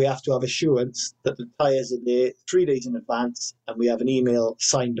 we have to have assurance that the tyres are there 3 days in advance, and we have an email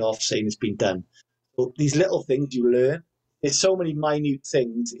signed off saying it's been done. So these little things you learn, there's so many minute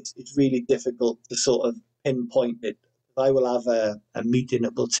things, it's really difficult to sort of pinpoint it. I will have a meeting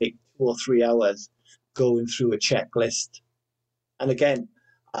that will take 2 or 3 hours going through a checklist. And again,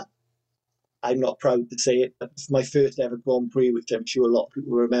 I'm not proud to say it, but my first ever Grand Prix, which I'm sure a lot of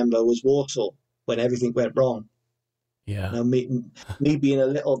people remember, was Warsaw, when everything went wrong. Yeah. Now, me being a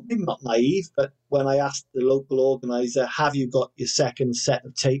little, maybe not naive, but when I asked the local organiser, have you got your second set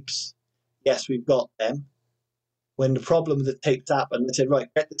of tapes? Yes, we've got them. When the problem with the tapes happened, I said, right,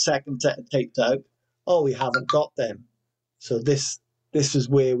 get the second set of tapes out. Oh, we haven't got them. So this is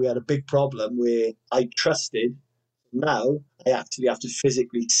where we had a big problem, where I trusted. Now I actually have to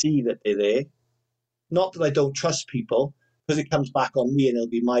physically see that they're there. Not that I don't trust people, because it comes back on me and it'll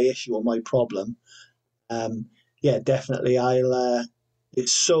be my issue or my problem. Yeah, definitely.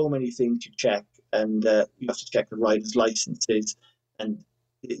 There's so many things to check, and you have to check the riders' licenses, and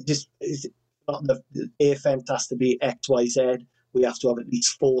it's not the air fence has to be XYZ. We have to have at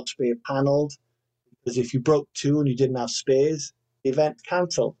least 4 spare panelled, because if you broke 2 and you didn't have spares, the event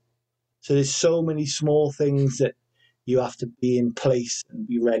cancelled. So there's so many small things that you have to be in place and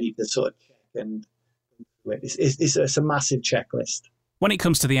be ready to sort of check, and it's a massive checklist. When it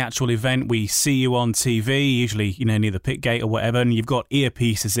comes to the actual event, we see you on TV, usually, near the pit gate or whatever, and you've got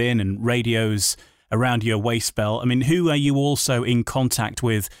earpieces in and radios around your waist belt. I mean, who are you also in contact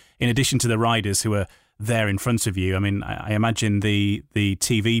with, in addition to the riders who are there in front of you? I mean, I imagine the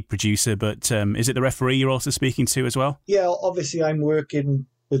TV producer, but is it the referee you're also speaking to as well? Yeah, obviously I'm working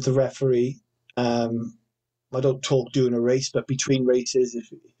with the referee. I don't talk during a race, but between races,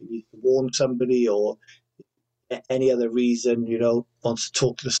 if you need to warn somebody or any other reason, wants to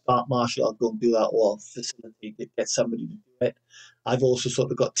talk to the start marshal, I'll go and do that, or facilitate it, get somebody to do it. I've also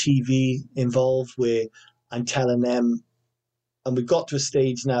sort of got TV involved where I'm telling them, and we've got to a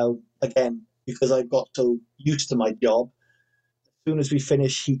stage now, again, because I've got so used to my job, as soon as we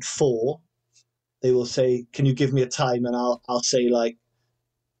finish heat 4, they will say, can you give me a time? And I'll say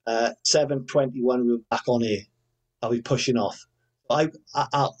 7:21, we're back on air. I'll be pushing off. I'll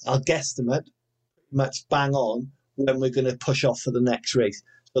guesstimate much bang on when we're going to push off for the next race.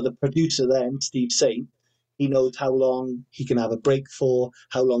 So the producer then, Steve Saint, he knows how long he can have a break for,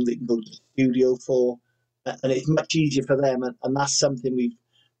 how long they can go to the studio for, and it's much easier for them. And that's something we've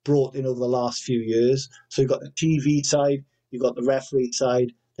brought in over the last few years. So you've got the TV side, you've got the referee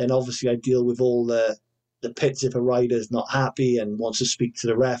side, then obviously I deal with all the pits if a rider's not happy and wants to speak to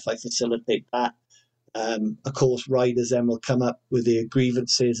the ref, I facilitate that. Of course, riders then will come up with their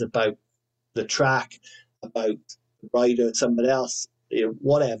grievances about the track, about the rider, somebody else,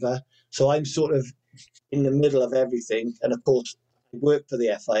 whatever. So I'm sort of in the middle of everything. And of course, I work for the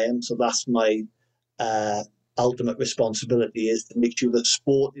FIM, so that's my ultimate responsibility, is to make sure the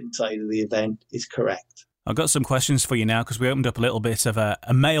sport inside of the event is correct. I've got some questions for you now, because we opened up a little bit of a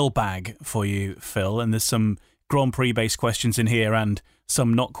mailbag for you, Phil, and there's some Grand Prix-based questions in here and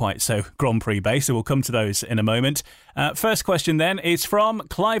some not quite so Grand Prix-based, so we'll come to those in a moment. First question then is from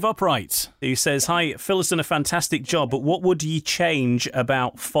Clive Upright, who says, hi, Phil has done a fantastic job, but what would you change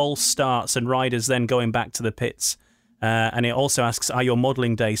about false starts and riders then going back to the pits? And it also asks, are your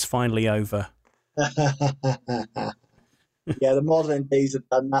modelling days finally over? Yeah, the modelling days are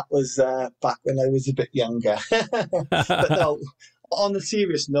done. That was back when I was a bit younger. But no, on a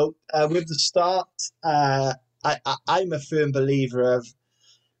serious note, with the start, I'm a firm believer of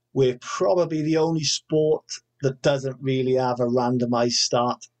we're probably the only sport that doesn't really have a randomised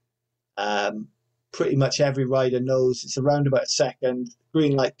start. Pretty much every rider knows it's around about a second.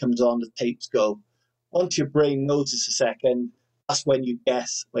 Green light comes on, the tapes go. Once your brain knows it's a second, that's when you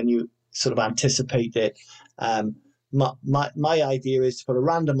guess, when you sort of anticipate it. My idea is to put a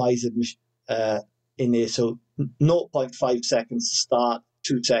randomizer in there, so 0.5 seconds to start,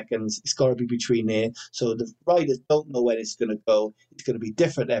 2 seconds. It's got to be between there, so the riders don't know when it's going to go. It's going to be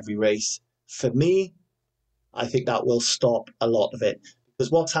different every race. For me, I think that will stop a lot of it,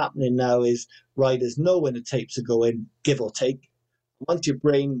 because what's happening now is riders know when the tapes are going, give or take, Once your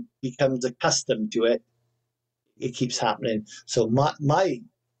brain becomes accustomed to it, it keeps happening. So my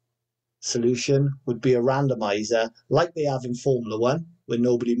solution would be a randomizer, like they have in Formula One, where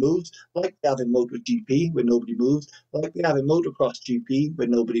nobody moves, like they have in MotoGP, where nobody moves, like they have in Motocross GP, where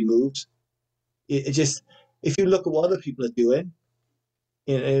nobody moves. It just, if you look at what other people are doing,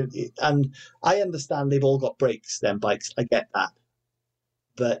 and I understand they've all got brakes, them bikes, I get that.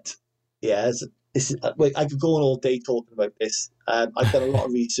 But yeah, I could go on all day talking about this. I've done a lot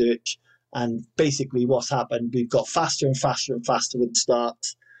of research, and basically what's happened, we've got faster and faster and faster with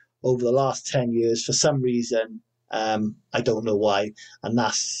starts over the last 10 years for some reason. I don't know why. And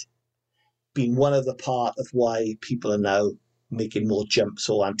that's been one of the part of why people are now making more jumps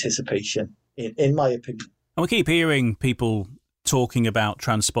or anticipation, in my opinion. And we keep hearing people talking about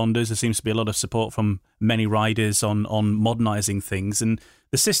transponders. There seems to be a lot of support from many riders on modernising things. And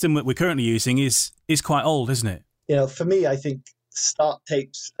the system that we're currently using is quite old, isn't it? For me, I think start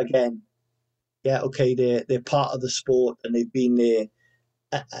tapes, again, yeah, okay, they're part of the sport and they've been there.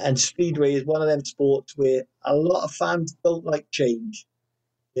 And Speedway is one of them sports where a lot of fans don't like change.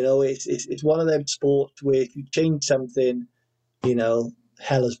 It's one of them sports where if you change something, hell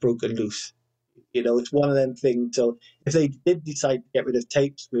has broken loose. It's one of them things. So if they did decide to get rid of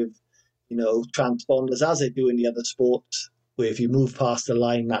tapes with, transponders, as they do in the other sports, where if you move past the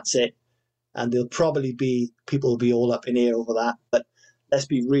line, that's it. And people will be all up in air over that. But let's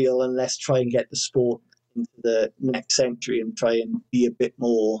be real and let's try and get the sport into the next century and try and be a bit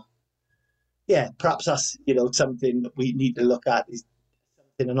more, perhaps that's, something that we need to look at is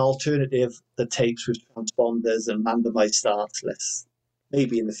an alternative, the tapes with transponders and randomized starts.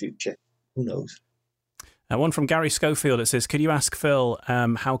 Maybe in the future. Who knows? One from Gary Schofield that says, could you ask Phil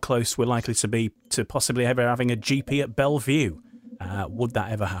how close we're likely to be to possibly ever having a GP at Bellevue? Would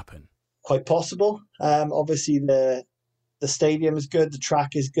that ever happen? Quite possible. Obviously, the stadium is good. The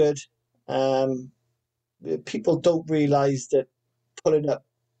track is good. People don't realise that putting up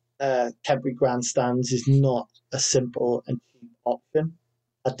temporary grandstands is not a simple and cheap option.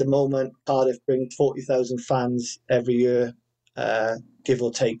 At the moment, Cardiff brings 40,000 fans every year, give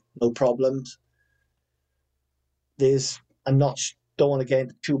or take, no problems. Don't want to get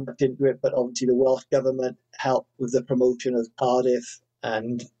too much into it, but obviously the Welsh Government helped with the promotion of Cardiff.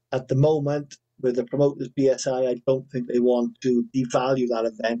 And at the moment, with the promoters BSI, I don't think they want to devalue that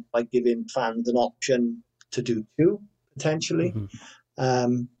event by giving fans an option to do two, potentially.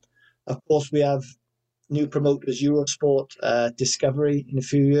 Mm-hmm. Of course, we have new promoters, Eurosport, Discovery in a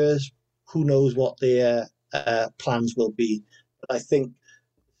few years. Who knows what their plans will be. But I think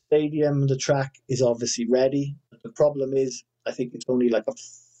the stadium, the track is obviously ready. But the problem is, I think it's only like a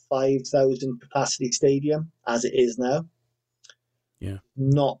 5,000 capacity stadium as it is now. Yeah.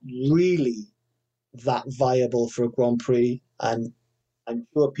 Not really that viable for a Grand Prix. And I'm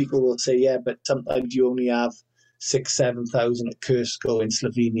sure people will say, yeah, but sometimes you only have 6,000-7,000 at Krsko in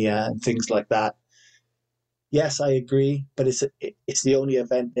Slovenia and things like that. Yes, I agree, but it's the only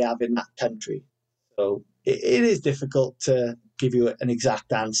event they have in that country. So it is difficult to give you an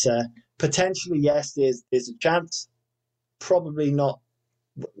exact answer. Potentially, yes, there's a chance. Probably not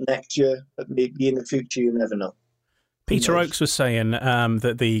next year, but maybe in the future, you never know. Peter Oakes was saying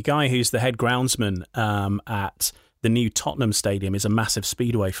that the guy who's the head groundsman at the new Tottenham Stadium is a massive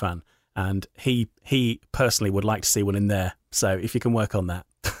Speedway fan, and he personally would like to see one in there. So if you can work on that.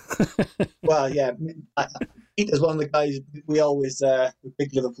 Well, yeah, Peter's one of the guys we always we're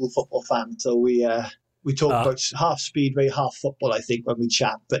big Liverpool football fans, so we talk about half Speedway, half football, I think, when we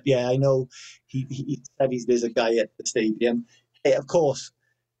chat. But yeah, I know he said there's a guy at the stadium. Hey, of course,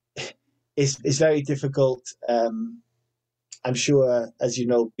 it's very difficult. I'm sure, as you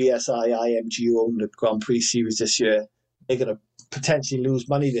know, BSI, IMG own the Grand Prix series this year. They're going to potentially lose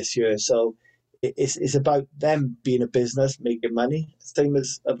money this year. So it's about them being a business, making money, same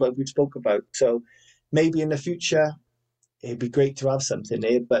as what we spoke about. So maybe in the future, it'd be great to have something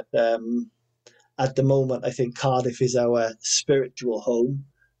there. But at the moment, I think Cardiff is our spiritual home,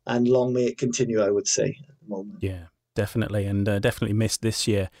 and long may it continue, I would say, at the moment. Yeah. Definitely, and definitely missed this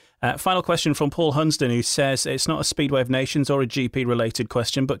year. Final question from Paul Hunsden, who says, it's not a Speedway of Nations or a GP-related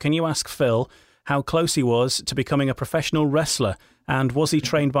question, but can you ask Phil how close he was to becoming a professional wrestler, and was he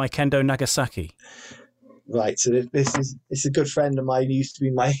trained by Kendo Nagasaki? Right, so this is a good friend of mine. He used to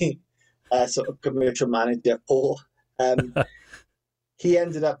be my sort of commercial manager, Paul. He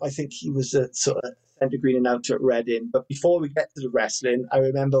ended up, I think he was a sort of centre green announcer at Reading. But before we get to the wrestling, I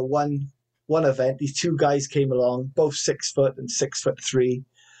remember one event, these two guys came along, both 6 foot and 6'3",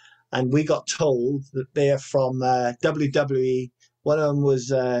 and we got told that they're from WWE. One of them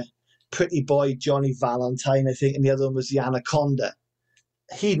was Pretty Boy Johnny Valentine, I think, and the other one was the Anaconda.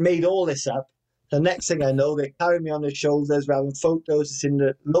 he'd made all this up. The next thing I know, they carry me on their shoulders. We're having photos. It's in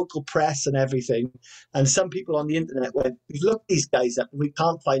the local press and everything. And some people on the internet went, "We've looked these guys up and we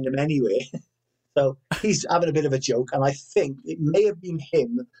can't find them anywhere." So he's having a bit of a joke. And I think it may have been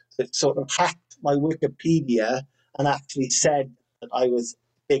him that sort of hacked my Wikipedia and actually said that I was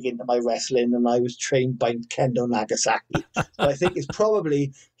big into my wrestling and I was trained by Kendo Nagasaki. So I think it's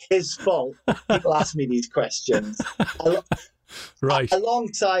probably his fault. People ask me these questions. Right.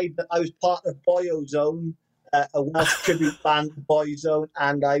 Alongside that, I was part of Boyozone, a Welsh tribute band, Boyozone,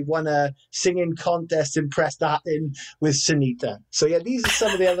 and I won a singing contest in Prestatyn with Sunita. So yeah, these are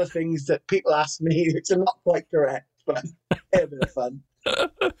some of the other things that people ask me, which are not quite correct, but they're a bit of fun.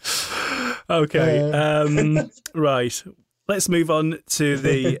 Okay, right. Let's move on to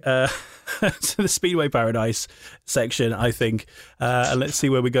the to the Speedway Paradise section, I think, and let's see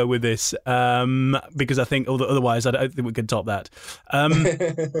where we go with this. Because I think otherwise, I don't think we can top that.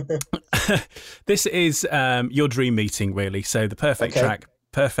 This is your dream meeting, really. So the perfect track,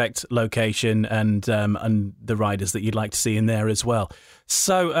 perfect location, and the riders that you'd like to see in there as well.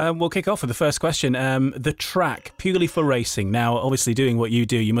 So we'll kick off with the first question. The track, purely for racing. Now, obviously, doing what you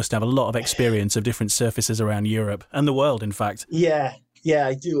do, you must have a lot of experience of different surfaces around Europe and the world, in fact. Yeah,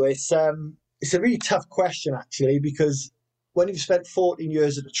 I do. It's a really tough question, actually, because when you've spent 14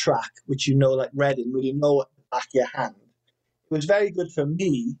 years at a track, which you know, like Reading, where you know at the back of your hand, it was very good for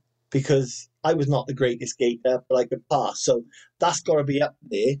me because I was not the greatest gator, but I could pass. So that's got to be up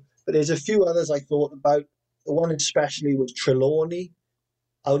there. But there's a few others I thought about. The one especially was Trelawney.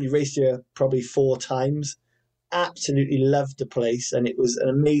 I only raced here probably 4 times. Absolutely loved the place, and it was an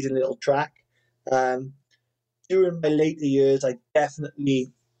amazing little track. During my later years, I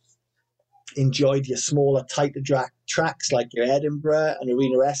definitely enjoyed your smaller, tighter tracks like your Edinburgh and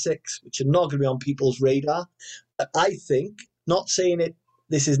Arena Essex, which are not going to be on people's radar. But I think, not saying it,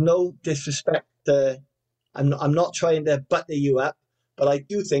 this is no disrespect. I'm not trying to butter you up, but I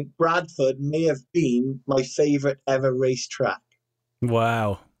do think Bradford may have been my favourite ever racetrack.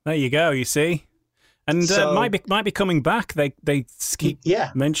 Wow, there you go. You see, and so, might be coming back. They keep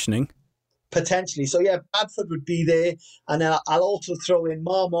mentioning potentially. So yeah, Bradford would be there, and I'll also throw in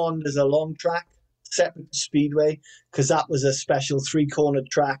Marmont as a long track, separate to Speedway, because that was a special 3-corner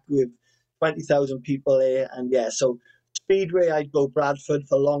track with 20,000 people there, and yeah, so Speedway I'd go Bradford,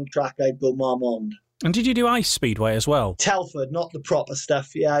 for long track I'd go Marmont. And did you do ice speedway as well? Telford, not the proper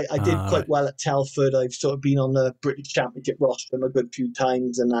stuff. Yeah, I did quite well at Telford. I've sort of been on the British Championship rostrum a good few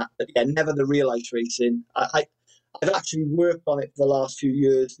times and that. But yeah, never the real ice racing. I've actually worked on it for the last few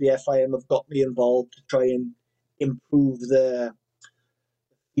years. The FIM have got me involved to try and improve the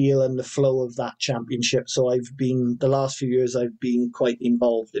feel and the flow of that championship. So the last few years I've been quite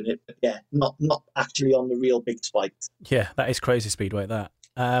involved in it. But yeah, not actually on the real big spikes. Yeah, that is crazy speedway, that.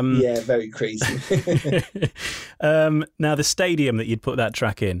 Yeah, very crazy. Now, the stadium that you'd put that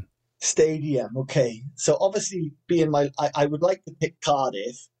track in. Stadium, okay. So obviously, I would like to pick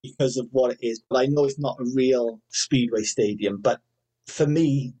Cardiff because of what it is, but I know it's not a real speedway stadium. But for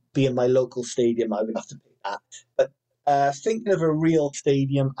me, being my local stadium, I would have to pick that. But thinking of a real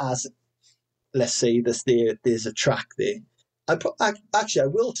stadium as, let's say, there's a track there. I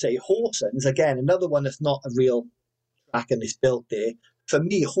will say Horsens, again, another one that's not a real track and it's built there. For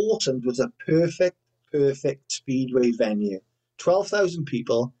me, Horsens was a perfect speedway venue. 12,000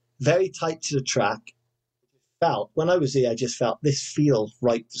 people, very tight to the track. When I was there, I just felt this feels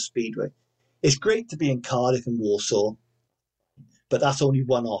right for speedway. It's great to be in Cardiff and Warsaw, but that's only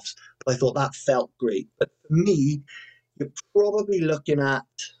one-offs. But I thought that felt great. But for me, you're probably looking at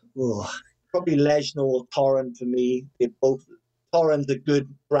probably Leisner or Torrent for me. They're both. Torrent's a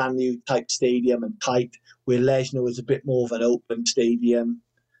good brand new type stadium and tight, where Leisner was a bit more of an open stadium.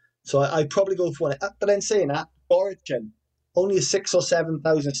 So I'd probably go for one. But then saying that, Gorinchem, only a 6,000 or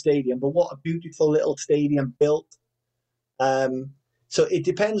 7,000 stadium, but what a beautiful little stadium built. So it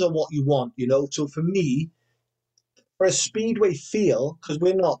depends on what you want, you know. So for me, for a speedway feel, because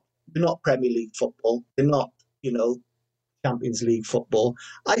we're not Premier League football, we're not, you know, Champions League football.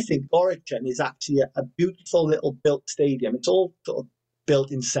 I think Gorinchem is actually a beautiful little built stadium. It's all sort of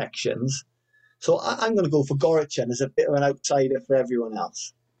built in sections. So I'm going to go for Gorinchem as a bit of an outsider for everyone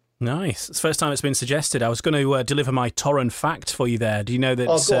else. Nice. It's the first time it's been suggested. I was going to deliver my Torrent fact for you there. Do you know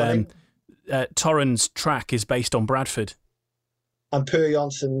that Torrent's track is based on Bradford? And Per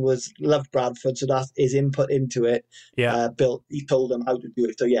Jonsson loved Bradford, so that's his input into it. Yeah, he told them how to do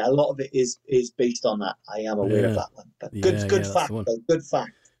it. So yeah, a lot of it is based on that. I am aware of that one. But good fact, though. Good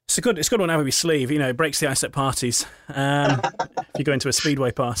fact. It's a good one to have up your sleeve. It breaks the ice at parties. If you go into a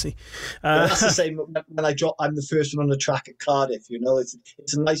speedway party. That's the same when I'm the first one on the track at Cardiff.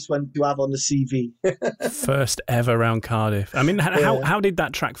 It's a nice one to have on the CV. First ever round Cardiff. I mean, how did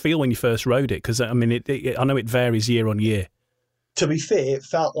that track feel when you first rode it? Because I mean, I know it varies year on year. To be fair, it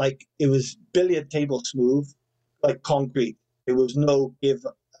felt like it was billiard table smooth, like concrete. There was no give.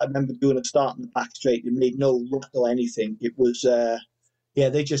 I remember doing a start in the back straight. It made no rut or anything. It was.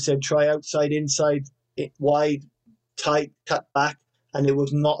 They just said try outside, inside, wide, tight, cut back, and there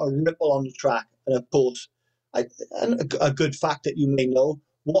was not a ripple on the track. And of course, a good fact that you may know,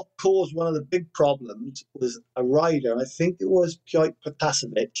 what caused one of the big problems was a rider, I think it was Piotr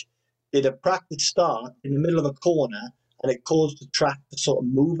Protasevich, did a practice start in the middle of a corner, and it caused the track to sort of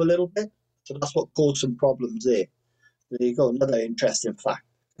move a little bit. So that's what caused some problems there. There you go, another interesting fact.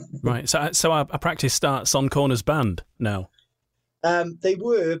 Right, so our practice starts on corners banned now? They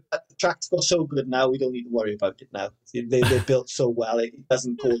were, but the track's got so good now, we don't need to worry about it now. They're built so well, it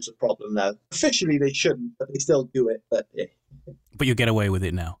doesn't cause a problem now. Officially, they shouldn't, but they still do it. But you get away with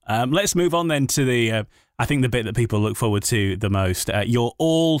it now. Let's move on then to I think the bit that people look forward to the most, your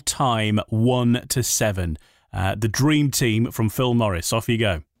all-time 1 to 7, the dream team from Phil Morris. Off you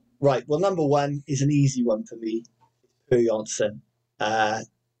go. Right, well, number 1 is an easy one for me, Per Jonsson.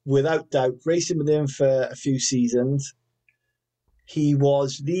 Without doubt, racing with him for a few seasons, he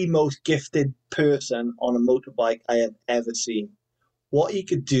was the most gifted person on a motorbike I have ever seen. What he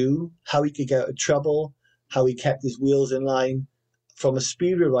could do, how he could get out of trouble, how he kept his wheels in line. From a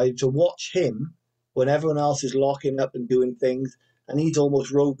speedway rider, to watch him when everyone else is locking up and doing things, and he's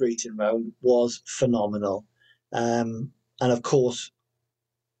almost road racing round, was phenomenal. And of course,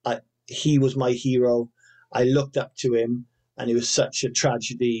 he was my hero. I looked up to him, and it was such a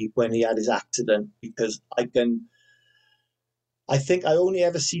tragedy when he had his accident, because I think I only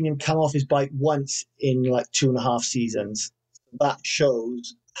ever seen him come off his bike once in like 2.5 seasons. That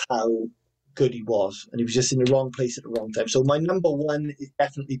shows how good he was, and he was just in the wrong place at the wrong time. So my number 1 is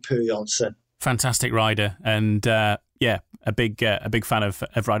definitely Per Jonsson. Fantastic rider, and a big fan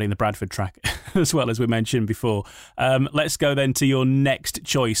of riding the Bradford track as well, as we mentioned before. Let's go then to your next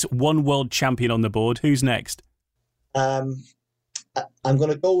choice. One world champion on the board. Who's next? I'm going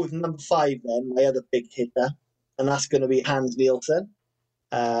to go with number 5 then, my other big hitter. And that's going to be Hans Nielsen.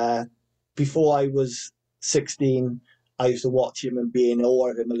 Before I was 16, I used to watch him and be in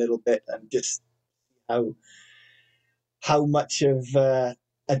awe of him a little bit, and just how much of a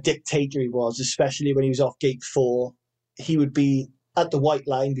dictator he was, especially when he was off gate 4. He would be at the white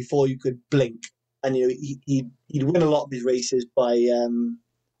line before you could blink, and he'd win a lot of his races by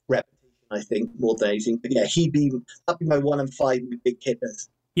repetition, I think, more than anything. But yeah, that'd be my 1 and 5 big hitters.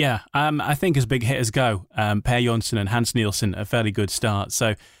 Yeah, I think as big hitters go, Per Jonsson and Hans Nielsen, a fairly good start.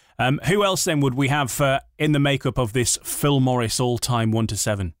 So who else then would we have in the makeup of this Phil Morris all-time 1 to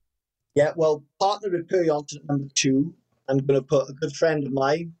 7? Yeah, well, partnered with Per Jonsson at number 2, I'm going to put a good friend of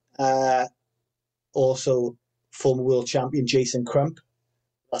mine, also former world champion, Jason Crump.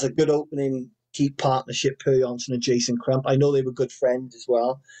 That's a good opening keep partnership, Per Jonsson and Jason Crump. I know they were good friends as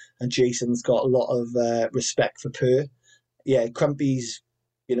well, and Jason's got a lot of respect for Per. Yeah, Crumpy's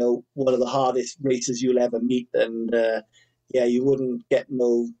one of the hardest racers you'll ever meet. And you wouldn't get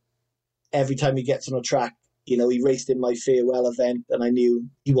every time he gets on a track, he raced in my farewell event, and I knew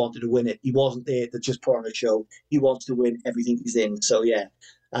he wanted to win it. He wasn't there to just put on a show. He wants to win everything he's in. So yeah,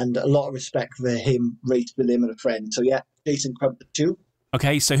 and a lot of respect for him, raced with him and a friend. So yeah, Jason Crump 2.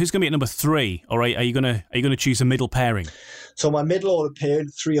 Okay, so who's going to be at number 3? Or are you going to choose a middle pairing? So my middle order pairing,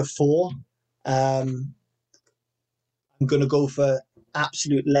 3 or 4. I'm going to go for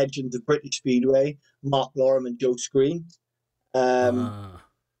absolute legends of British Speedway, Mark Lorham and Joe Screen.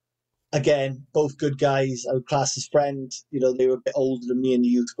 Again, both good guys. I would class as friends. They were a bit older than me in the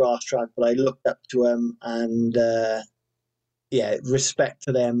youth grass track, but I looked up to them, and respect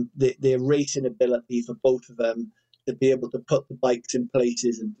to them. Their racing ability for both of them to be able to put the bikes in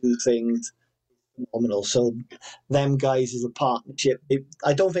places and do things, phenomenal. So them guys as a partnership,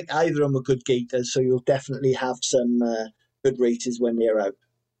 I don't think either of them are good gators, so you'll definitely have some good races when they're out.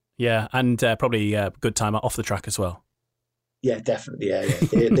 Yeah, and probably a good time off the track as well. Yeah, definitely. Yeah.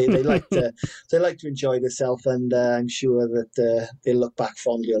 They like to enjoy themselves, and I'm sure that they'll look back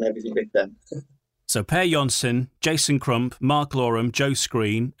fondly on everything they've done. So Per Jonsson, Jason Crump, Mark Lorham, Joe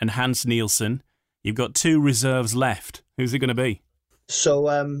Screen, and Hans Nielsen. You've got 2 reserves left. Who's it going to be? So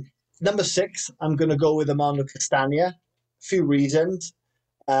number 6, I'm going to go with Armando Castagna. A few reasons.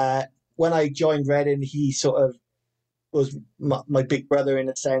 When I joined Reading, he sort of was my big brother in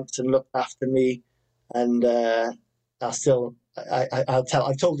a sense and looked after me, and I still I've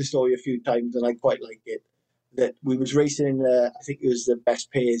told the story a few times and I quite like it. That we was racing in I think it was the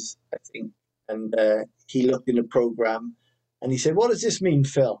Best Pairs, I think, and he looked in the program and he said, "What does this mean,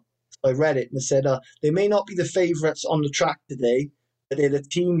 Phil?" So I read it and I said, "They may not be the favourites on the track today, but they're the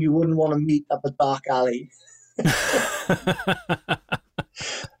team you wouldn't want to meet up a dark alley."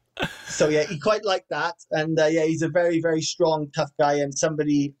 So yeah, he quite liked that, and yeah, he's a very, very strong, tough guy, and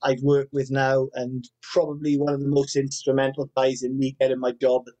somebody I've worked with now, and probably one of the most instrumental guys in me getting my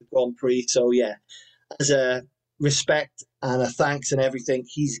job at the Grand Prix. So yeah, as a respect and a thanks and everything,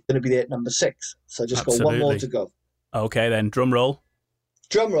 he's going to be there at number 6. So just got one more to go. Okay, then drum roll.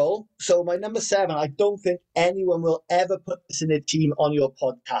 Drum roll. So my number 7, I don't think anyone will ever put this in a team on your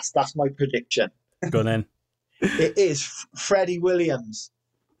podcast. That's my prediction. Go on then. It is Freddie Williams.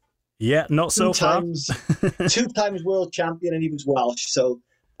 Yeah, not so far. 2 times world champion, and he was Welsh. So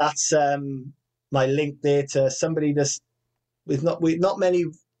that's my link there to somebody that's not many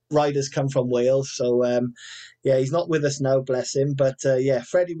riders come from Wales. So yeah, he's not with us now, bless him. But yeah,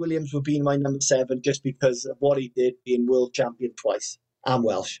 Freddie Williams would be my number 7 just because of what he did, being world champion twice. I'm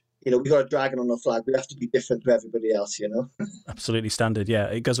Welsh. You know, we got a dragon on the flag. We have to be different to everybody else, you know. Absolutely standard, yeah.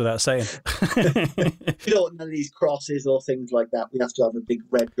 It goes without saying. You know, none of these crosses or things like that. We have to have a big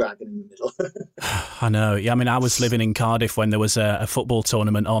red dragon in the middle. I know. Yeah, I mean, I was living in Cardiff when there was a football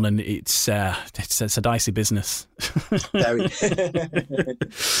tournament on, and it's a dicey business. Very.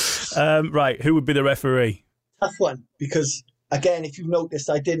 Right, who would be the referee? Tough one, because again, if you've noticed,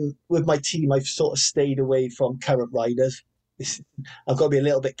 with my team, I've sort of stayed away from current riders. I've got to be a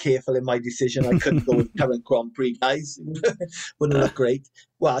little bit careful in my decision. I couldn't go with current Grand Prix guys. Wouldn't look great.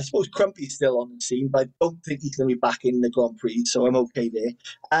 Well, I suppose Crumpy's still on the scene, but I don't think he's going to be back in the Grand Prix, so I'm okay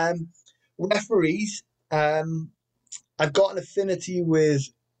there. Referees, I've got an affinity with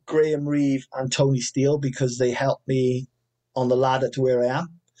Graham Reeve and Tony Steele because they helped me on the ladder to where I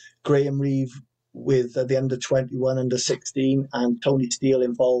am. Graham Reeve with the under-21, under-16, and Tony Steele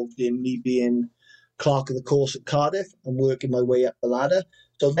involved in me being clerk of the course at Cardiff and working my way up the ladder.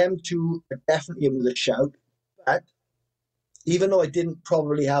 So them two are definitely in with a shout. But even though I didn't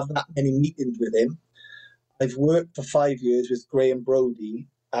probably have that many meetings with him, I've worked for 5 years with Graham Brodie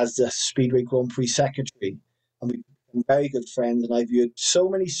as the Speedway Grand Prix secretary. And we've become very good friends. And I've heard so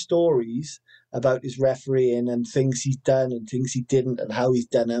many stories about his refereeing and things he's done and things he didn't and how he's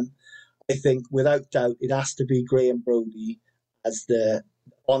done them. I think without doubt it has to be Graham Brodie as the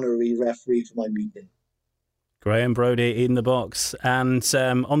honorary referee for my meeting. Graham Brodie in the box. And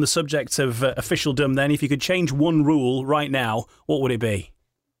on the subject of officialdom then, if you could change one rule right now, what would it be?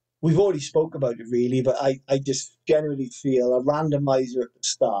 We've already spoke about it really, but I just generally feel a randomizer at the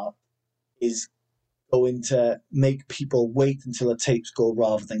start is going to make people wait until the tapes go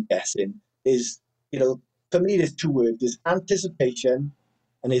rather than guessing. For me, there's 2 words. There's anticipation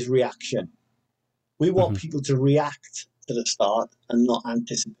and there's reaction. We want people to react to the start and not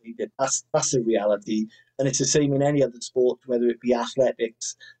anticipate it. That's a reality. And it's the same in any other sport, whether it be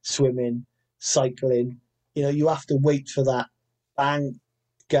athletics, swimming, cycling. You know, you have to wait for that bang,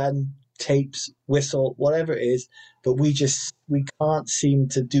 gun, tapes, whistle, whatever it is. But we can't seem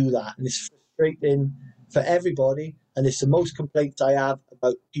to do that. And it's frustrating for everybody. And it's the most complaints I have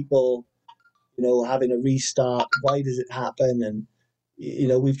about people, you know, having a restart. Why does it happen? And, you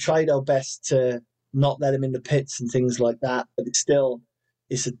know, we've tried our best to not let him in the pits and things like that, but it's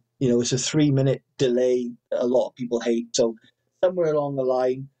a 3-minute delay that a lot of people hate. So somewhere along the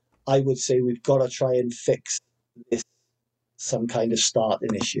line, I would say we've got to try and fix this, some kind of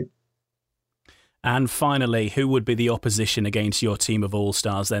starting issue. And finally, who would be the opposition against your team of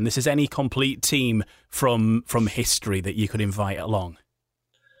all-stars then? This is any complete team from history that you could invite along.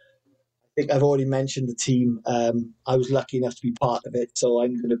 I think I've already mentioned the team. I was lucky enough to be part of it, so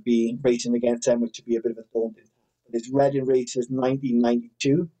I'm going to be racing against them, which would be a bit of a daunting task. But it's Reading Racers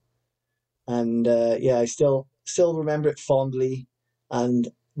 1992, and I still remember it fondly. And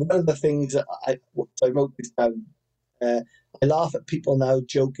one of the things that I wrote this down. I laugh at people now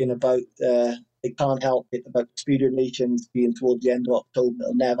joking about they can't help it about Speedway Nations being towards the end of October.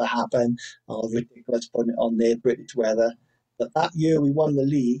 It'll never happen. Oh, ridiculous putting it on there, British weather. But that year we won the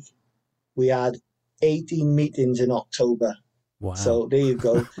league. We had 18 meetings in October. Wow. So there you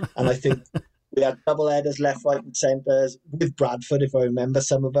go. And I think we had double headers, left, right and centres with Bradford, if I remember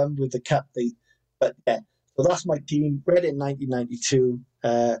some of them, with the cup. But yeah, so that's my team. Reading 1992.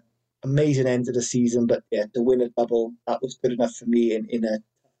 Amazing end of the season. But yeah, to win a double, that was good enough for me in a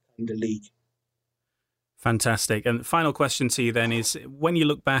kind of league. Fantastic. And final question to you then is, when you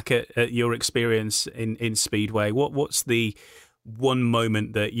look back at your experience in Speedway, what's the one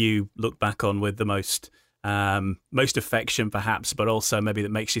moment that you look back on with the most most affection perhaps, but also maybe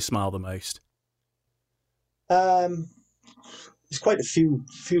that makes you smile the most? There's quite a few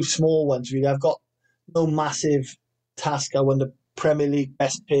small ones, really. I've got no massive task. I won the Premier League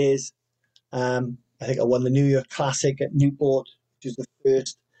Best Pairs. I think I won the New Year Classic at Newport, which was the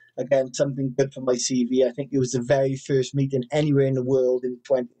first. Again, something good for my CV. I think it was the very first meeting anywhere in the world in the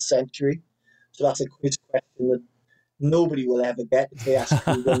 20th century. So that's a quiz question that nobody will ever get if they ask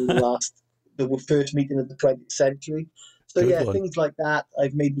me when the first meeting of the 20th century. So Good one. things like that.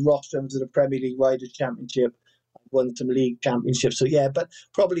 I've made the rostrums of the Premier League Riders' Championship. I've won some league championships. So but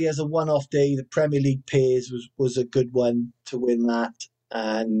probably as a one-off day, the Premier League Pairs was a good one to win that.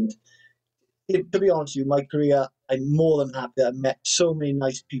 And to be honest with you, my career, I'm more than happy that I've met so many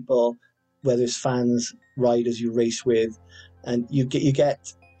nice people, whether it's fans, riders you race with, and you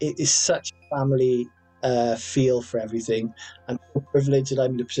get it is such a family feel for everything. I'm so privileged that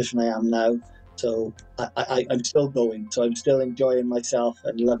I'm in the position I am now. So I'm still going. So I'm still enjoying myself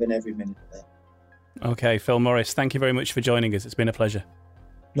and loving every minute of it. Okay, Phil Morris, thank you very much for joining us. It's been a pleasure.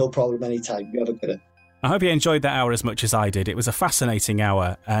 No problem, anytime. You have a good one. I hope you enjoyed that hour as much as I did. It was a fascinating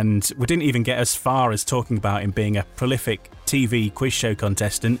hour, and we didn't even get as far as talking about him being a prolific TV quiz show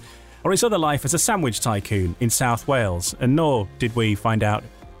contestant or his other life as a sandwich tycoon in South Wales, and nor did we find out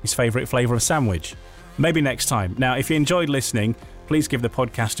his favourite flavour of sandwich. Maybe next time. Now, if you enjoyed listening, please give the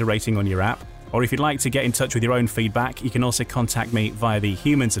podcast a rating on your app, or if you'd like to get in touch with your own feedback, you can also contact me via the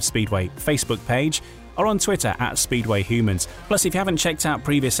Humans of Speedway Facebook page or on Twitter @SpeedwayHumans. Plus, if you haven't checked out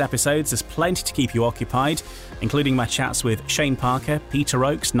previous episodes, there's plenty to keep you occupied, including my chats with Shane Parker, Peter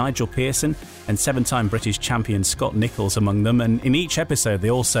Oakes, Nigel Pearson, and 7-time British champion Scott Nicholls among them. And in each episode, they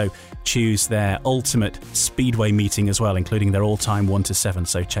also choose their ultimate Speedway meeting as well, including their all-time 1 to 7,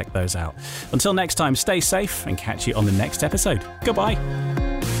 so check those out. Until next time, stay safe and catch you on the next episode. Goodbye.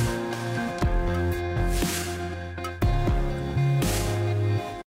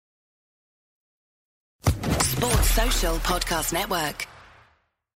 Social Podcast Network.